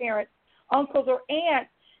grandparents, uncles, or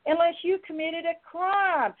aunts, unless you committed a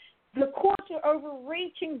crime. The courts are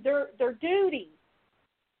overreaching their duty.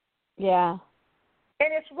 Yeah.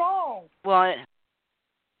 And it's wrong. Well,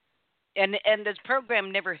 and this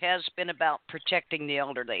program never has been about protecting the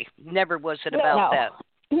elderly. Never was it about that.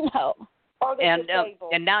 No. Or the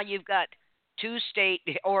disabled. And now you've got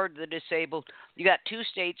the disabled. You got two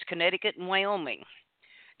states, Connecticut and Wyoming,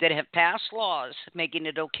 that have passed laws making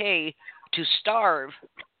it okay to starve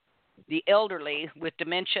the elderly with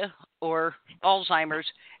dementia or Alzheimer's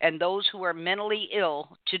and those who are mentally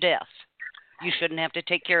ill to death. You shouldn't have to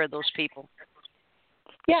take care of those people.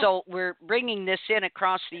 Yeah. So we're bringing this in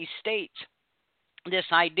across these states, this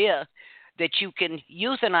idea that you can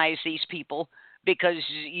euthanize these people because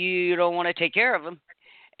you don't want to take care of them,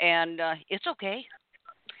 and it's okay.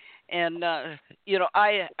 And,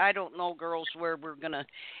 I don't know, girls, where we're going to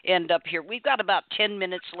end up here. We've got about 10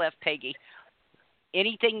 minutes left, Peggy.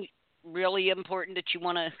 Anything really important that you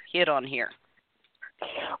want to hit on here?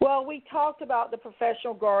 Well, we talked about the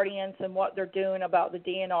professional guardians and what they're doing about the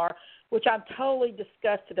DNR, which I'm totally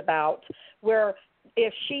disgusted about, where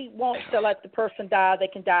if she wants to let the person die, they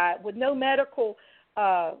can die with no medical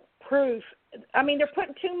proof. I mean, they're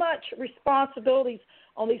putting too much responsibilities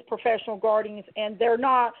on these professional guardians, and they're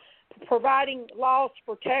not providing laws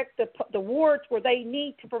to protect the wards where they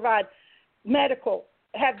need to provide medical,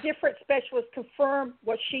 have different specialists confirm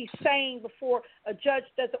what she's saying before a judge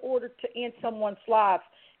does the order to end someone's life.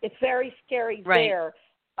 It's very scary there.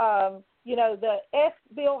 The F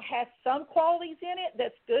bill has some qualities in it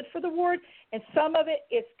that's good for the ward, and some of it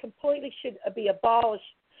is completely should be abolished.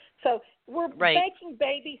 So we're making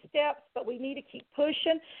baby steps, but we need to keep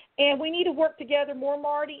pushing, and we need to work together more,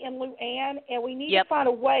 Marty and Luann, and we need to find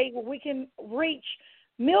a way where we can reach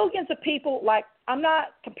millions of people. Like, I'm not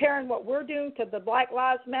comparing what we're doing to the Black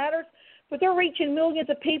Lives Matters, but they're reaching millions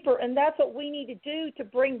of people, and that's what we need to do to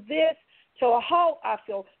bring this to a halt, I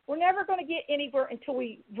feel. We're never going to get anywhere until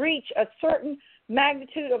we reach a certain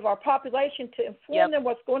magnitude of our population to inform them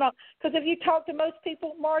what's going on. Because if you talk to most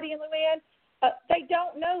people, Marty and Luann, they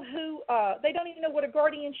don't know they don't even know what a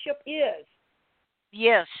guardianship is.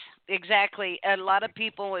 Yes, exactly. A lot of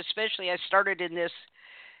people, especially I started in this,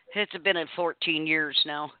 it's been in 14 years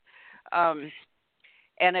now.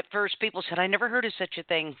 And at first people said, I never heard of such a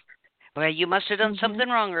thing. Well, you must have done something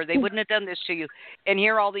wrong, or they wouldn't have done this to you. And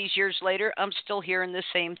here all these years later, I'm still hearing the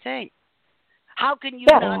same thing. How can you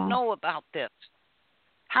not know about this?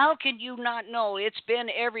 How can you not know? It's been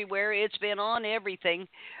everywhere. It's been on everything.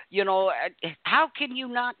 How can you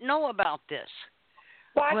not know about this?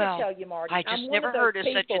 Well, I can tell you, Marty. I just never heard of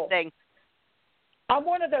such a thing. I'm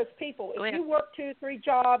one of those people. If you work 2 or 3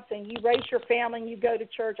 jobs and you raise your family and you go to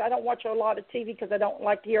church, I don't watch a lot of TV because I don't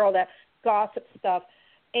like to hear all that gossip stuff.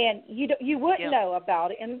 And you wouldn't know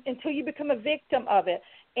about it until you become a victim of it.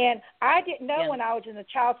 And I didn't know when I was in the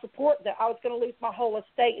child support that I was going to lose my whole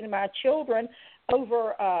estate and my children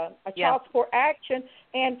over a child support action.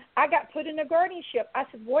 And I got put in a guardianship. I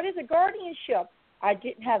said, what is a guardianship? I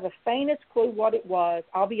didn't have the faintest clue what it was.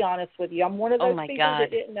 I'll be honest with you. I'm one of those people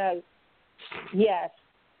that didn't know. Yes.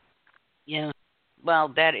 Yeah. Well,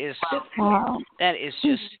 that is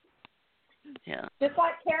just, Just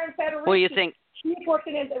like Karen Federici. What do you think? She's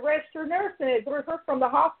working as a registered nurse, and they drew her from the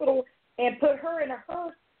hospital and put her in a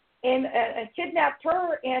hearse and kidnapped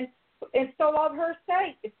her and stole all of her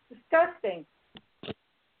estate. It's disgusting.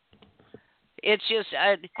 It's just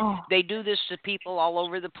they do this to people all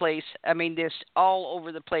over the place. I mean, this all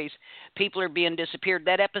over the place. People are being disappeared.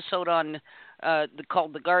 That episode on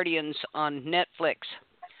called The Guardians on Netflix,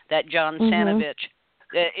 that John Sanovich,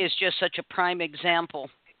 is just such a prime example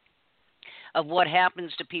of what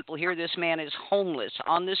happens to people here. This man is homeless,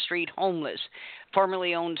 on the street, homeless,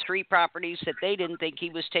 formerly owned 3 properties that they didn't think he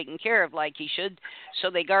was taking care of like he should, so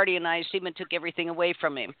they guardianized him and took everything away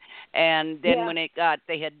from him. And then when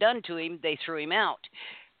they had done to him, they threw him out.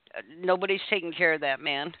 Nobody's taking care of that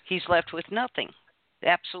man. He's left with nothing,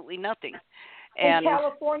 absolutely nothing. And in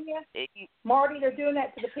California, Marty, they're doing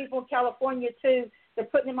that to the people in California, too. They're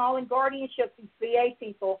putting them all in guardianship, these VA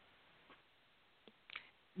people.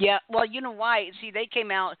 Yeah, well, you know why? See, they came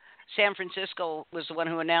out, San Francisco was the one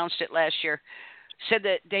who announced it last year, said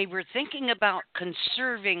that they were thinking about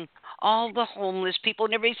conserving all the homeless people.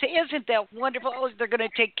 And everybody say, isn't that wonderful? Oh, they're going to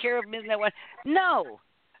take care of them. Isn't that what? No.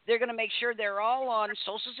 They're going to make sure they're all on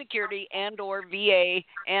Social Security and or VA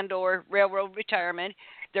and or railroad retirement.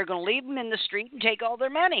 They're going to leave them in the street and take all their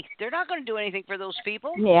money. They're not going to do anything for those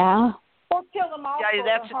people. Yeah. Or kill them all for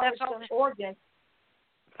that's all. Organs.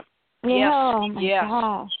 Yeah. Oh my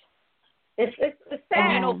gosh. It's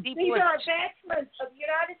sad. These are veterans of the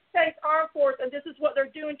United States Armed Forces, and this is what they're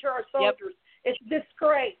doing to our soldiers. It's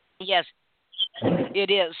disgrace. Yes, it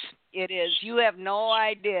is. It is. You have no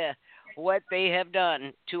idea what they have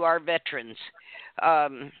done to our veterans.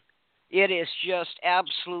 It is just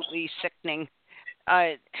absolutely sickening.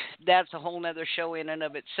 That's a whole other show in and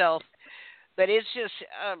of itself. But it's just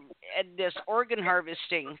this organ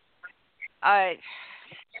harvesting. That's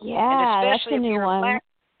a new one.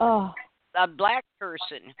 A black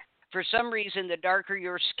person, for some reason, the darker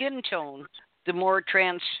your skin tone, the more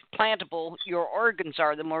transplantable your organs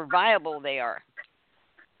are, the more viable they are.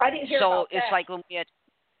 I didn't hear about that. So it's like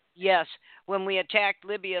when we attacked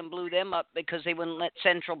Libya and blew them up because they wouldn't let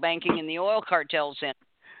central banking and the oil cartels in.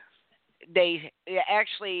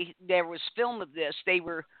 There was film of this. They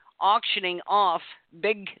were auctioning off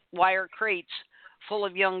big wire crates full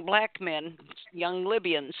of young black men, young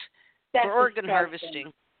Libyans, for organ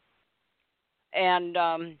harvesting. And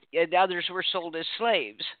the others were sold as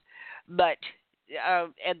slaves. But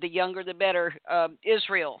and the younger the better.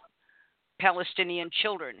 Israel, Palestinian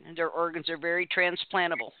children, their organs are very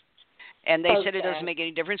transplantable. And they said it doesn't make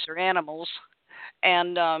any difference. They're animals.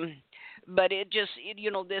 And but it just,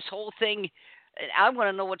 this whole thing, I want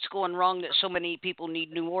to know what's going wrong that so many people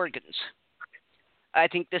need new organs. I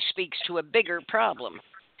think this speaks to a bigger problem.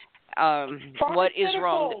 what is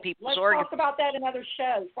wrong that people's Let's talk about that in other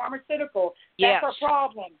shows. Pharmaceutical. Yes. That's our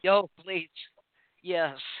problem. Oh, please.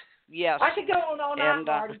 Yes. I could go on all night,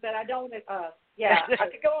 Marty, but I don't. Yeah, I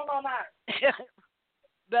could go on all night.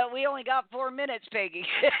 But we only got 4 minutes, Peggy.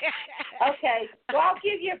 Okay. Well, I'll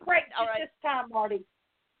give you a break All right. this time, Marty.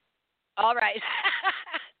 All right.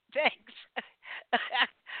 Thanks.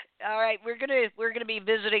 All right, we're gonna be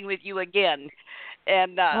visiting with you again,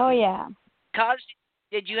 and oh yeah. Cos,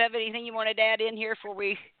 did you have anything you wanted to add in here before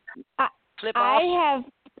we flip off?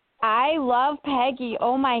 I love Peggy.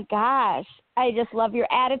 Oh my gosh, I just love your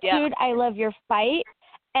attitude. Yeah. I love your fight,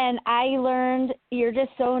 and I learned you're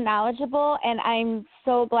just so knowledgeable, and I'm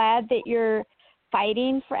so glad that you're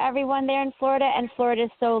fighting for everyone there in Florida, and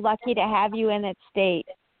Florida's so lucky to have you in its state.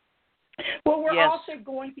 Well, we're also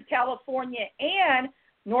going to California and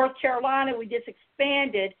North Carolina. We just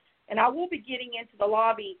expanded, and I will be getting into the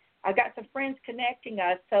lobby. I've got some friends connecting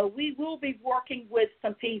us, so we will be working with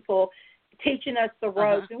some people, teaching us the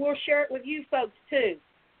ropes, and we'll share it with you folks, too.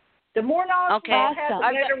 The more knowledge we have,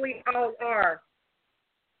 the better we all are.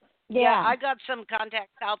 Yeah, I got some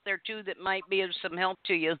contacts out there, too, that might be of some help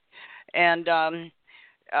to you. And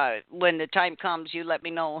when the time comes, you let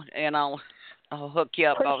me know, and I'll hook you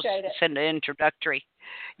up. Appreciate I'll send an introductory.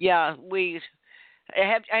 Yeah,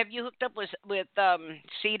 have you hooked up with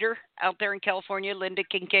Cedar out there in California, Linda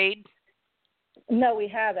Kincaid? No, we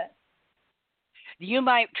haven't. You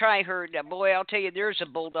might try her. Boy, I'll tell you, there's a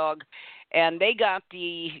bulldog, and they got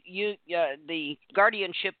the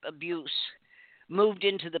guardianship abuse moved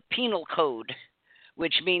into the penal code,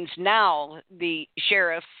 which means now the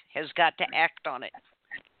sheriff has got to act on it.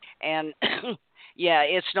 And yeah,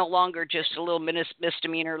 it's no longer just a little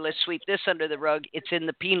misdemeanor, let's sweep this under the rug. It's in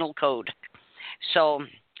the penal code. So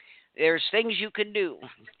there's things you can do.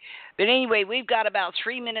 But anyway, we've got about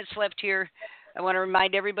 3 minutes left here. I want to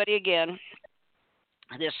remind everybody again,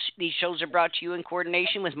 these shows are brought to you in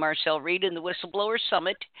coordination with Marcel Reed and the Whistleblower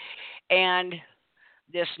Summit. And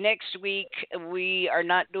this next week, we are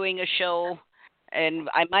not doing a show. And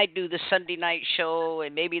I might do the Sunday night show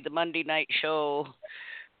and maybe the Monday night show.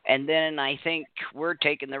 And then I think we're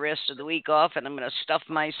taking the rest of the week off, and I'm going to stuff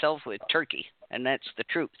myself with turkey, and that's the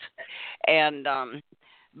truth. And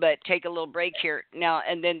but take a little break here now.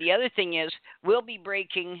 And then the other thing is, we'll be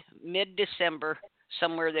breaking mid-December,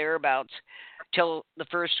 somewhere thereabouts, till the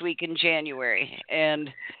first week in January. And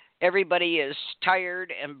everybody is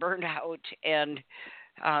tired and burned out, and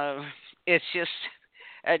it's just.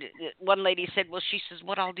 One lady said, "Well, she says,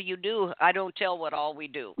 what all do you do?" I don't tell what all we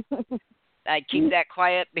do. I keep that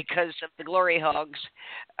quiet because of the glory hogs.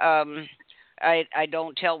 I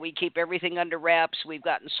don't tell. We keep everything under wraps. We've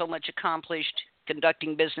gotten so much accomplished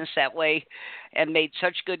conducting business that way and made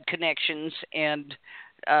such good connections. And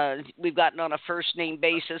we've gotten on a first-name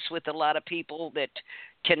basis with a lot of people that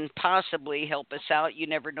can possibly help us out. You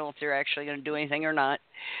never know if they're actually going to do anything or not.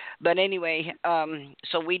 But anyway,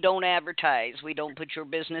 so we don't advertise. We don't put your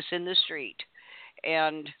business in the street.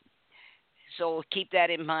 And so keep that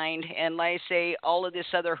in mind. And like I say, all of this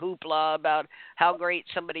other hoopla about how great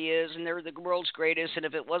somebody is and they're the world's greatest, and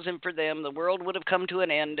if it wasn't for them, the world would have come to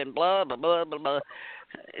an end, and blah, blah, blah, blah, blah.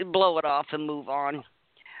 Blow it off and move on.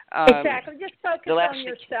 Exactly. Just focus on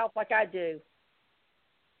yourself like I do.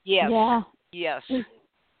 Yes. Yeah. Yes.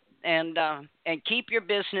 And keep your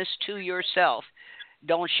business to yourself.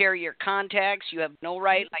 Don't share your contacts. You have no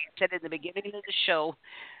right, like I said in the beginning of the show,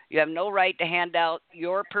 you have no right to hand out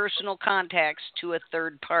your personal contacts to a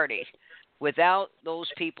third party without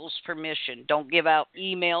those people's permission. Don't give out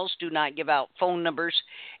emails. Do not give out phone numbers.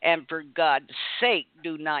 And for God's sake,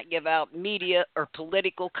 do not give out media or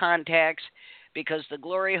political contacts, because the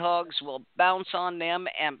glory hogs will bounce on them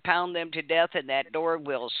and pound them to death, and that door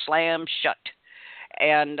will slam shut.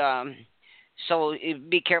 And so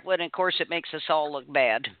be careful. And, of course, it makes us all look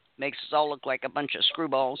bad. Makes us all look like a bunch of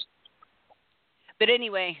screwballs. But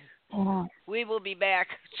anyway, we will be back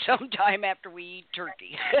sometime after we eat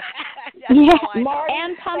turkey. And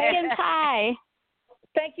pumpkin pie.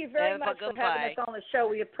 Thank you very much for having us on the show.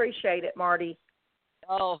 We appreciate it, Marty.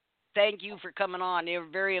 Oh, thank you for coming on. You're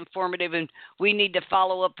very informative, and we need to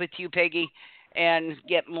follow up with you, Peggy, and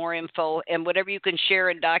get more info. And whatever you can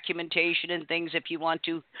share in documentation and things, if you want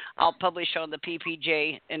to, I'll publish on the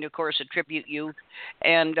PPJ and, of course, attribute you.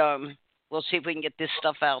 And we'll see if we can get this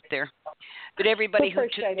stuff out there. But everybody who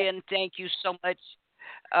tuned in, thank you so much.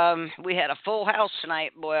 We had a full house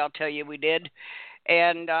tonight. Boy, I'll tell you, we did.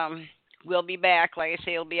 And we'll be back. Like I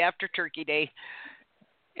say, it'll be after Turkey Day.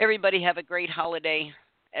 Everybody have a great holiday.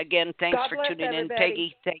 Again, thanks for tuning in.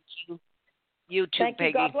 Peggy, thank you. You too, Thank Peggy.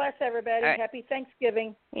 you. God bless everybody. Right. Happy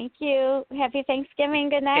Thanksgiving. Thank you. Happy Thanksgiving.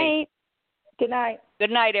 Good night. Good night. Good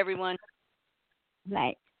night, everyone. Good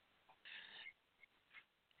night.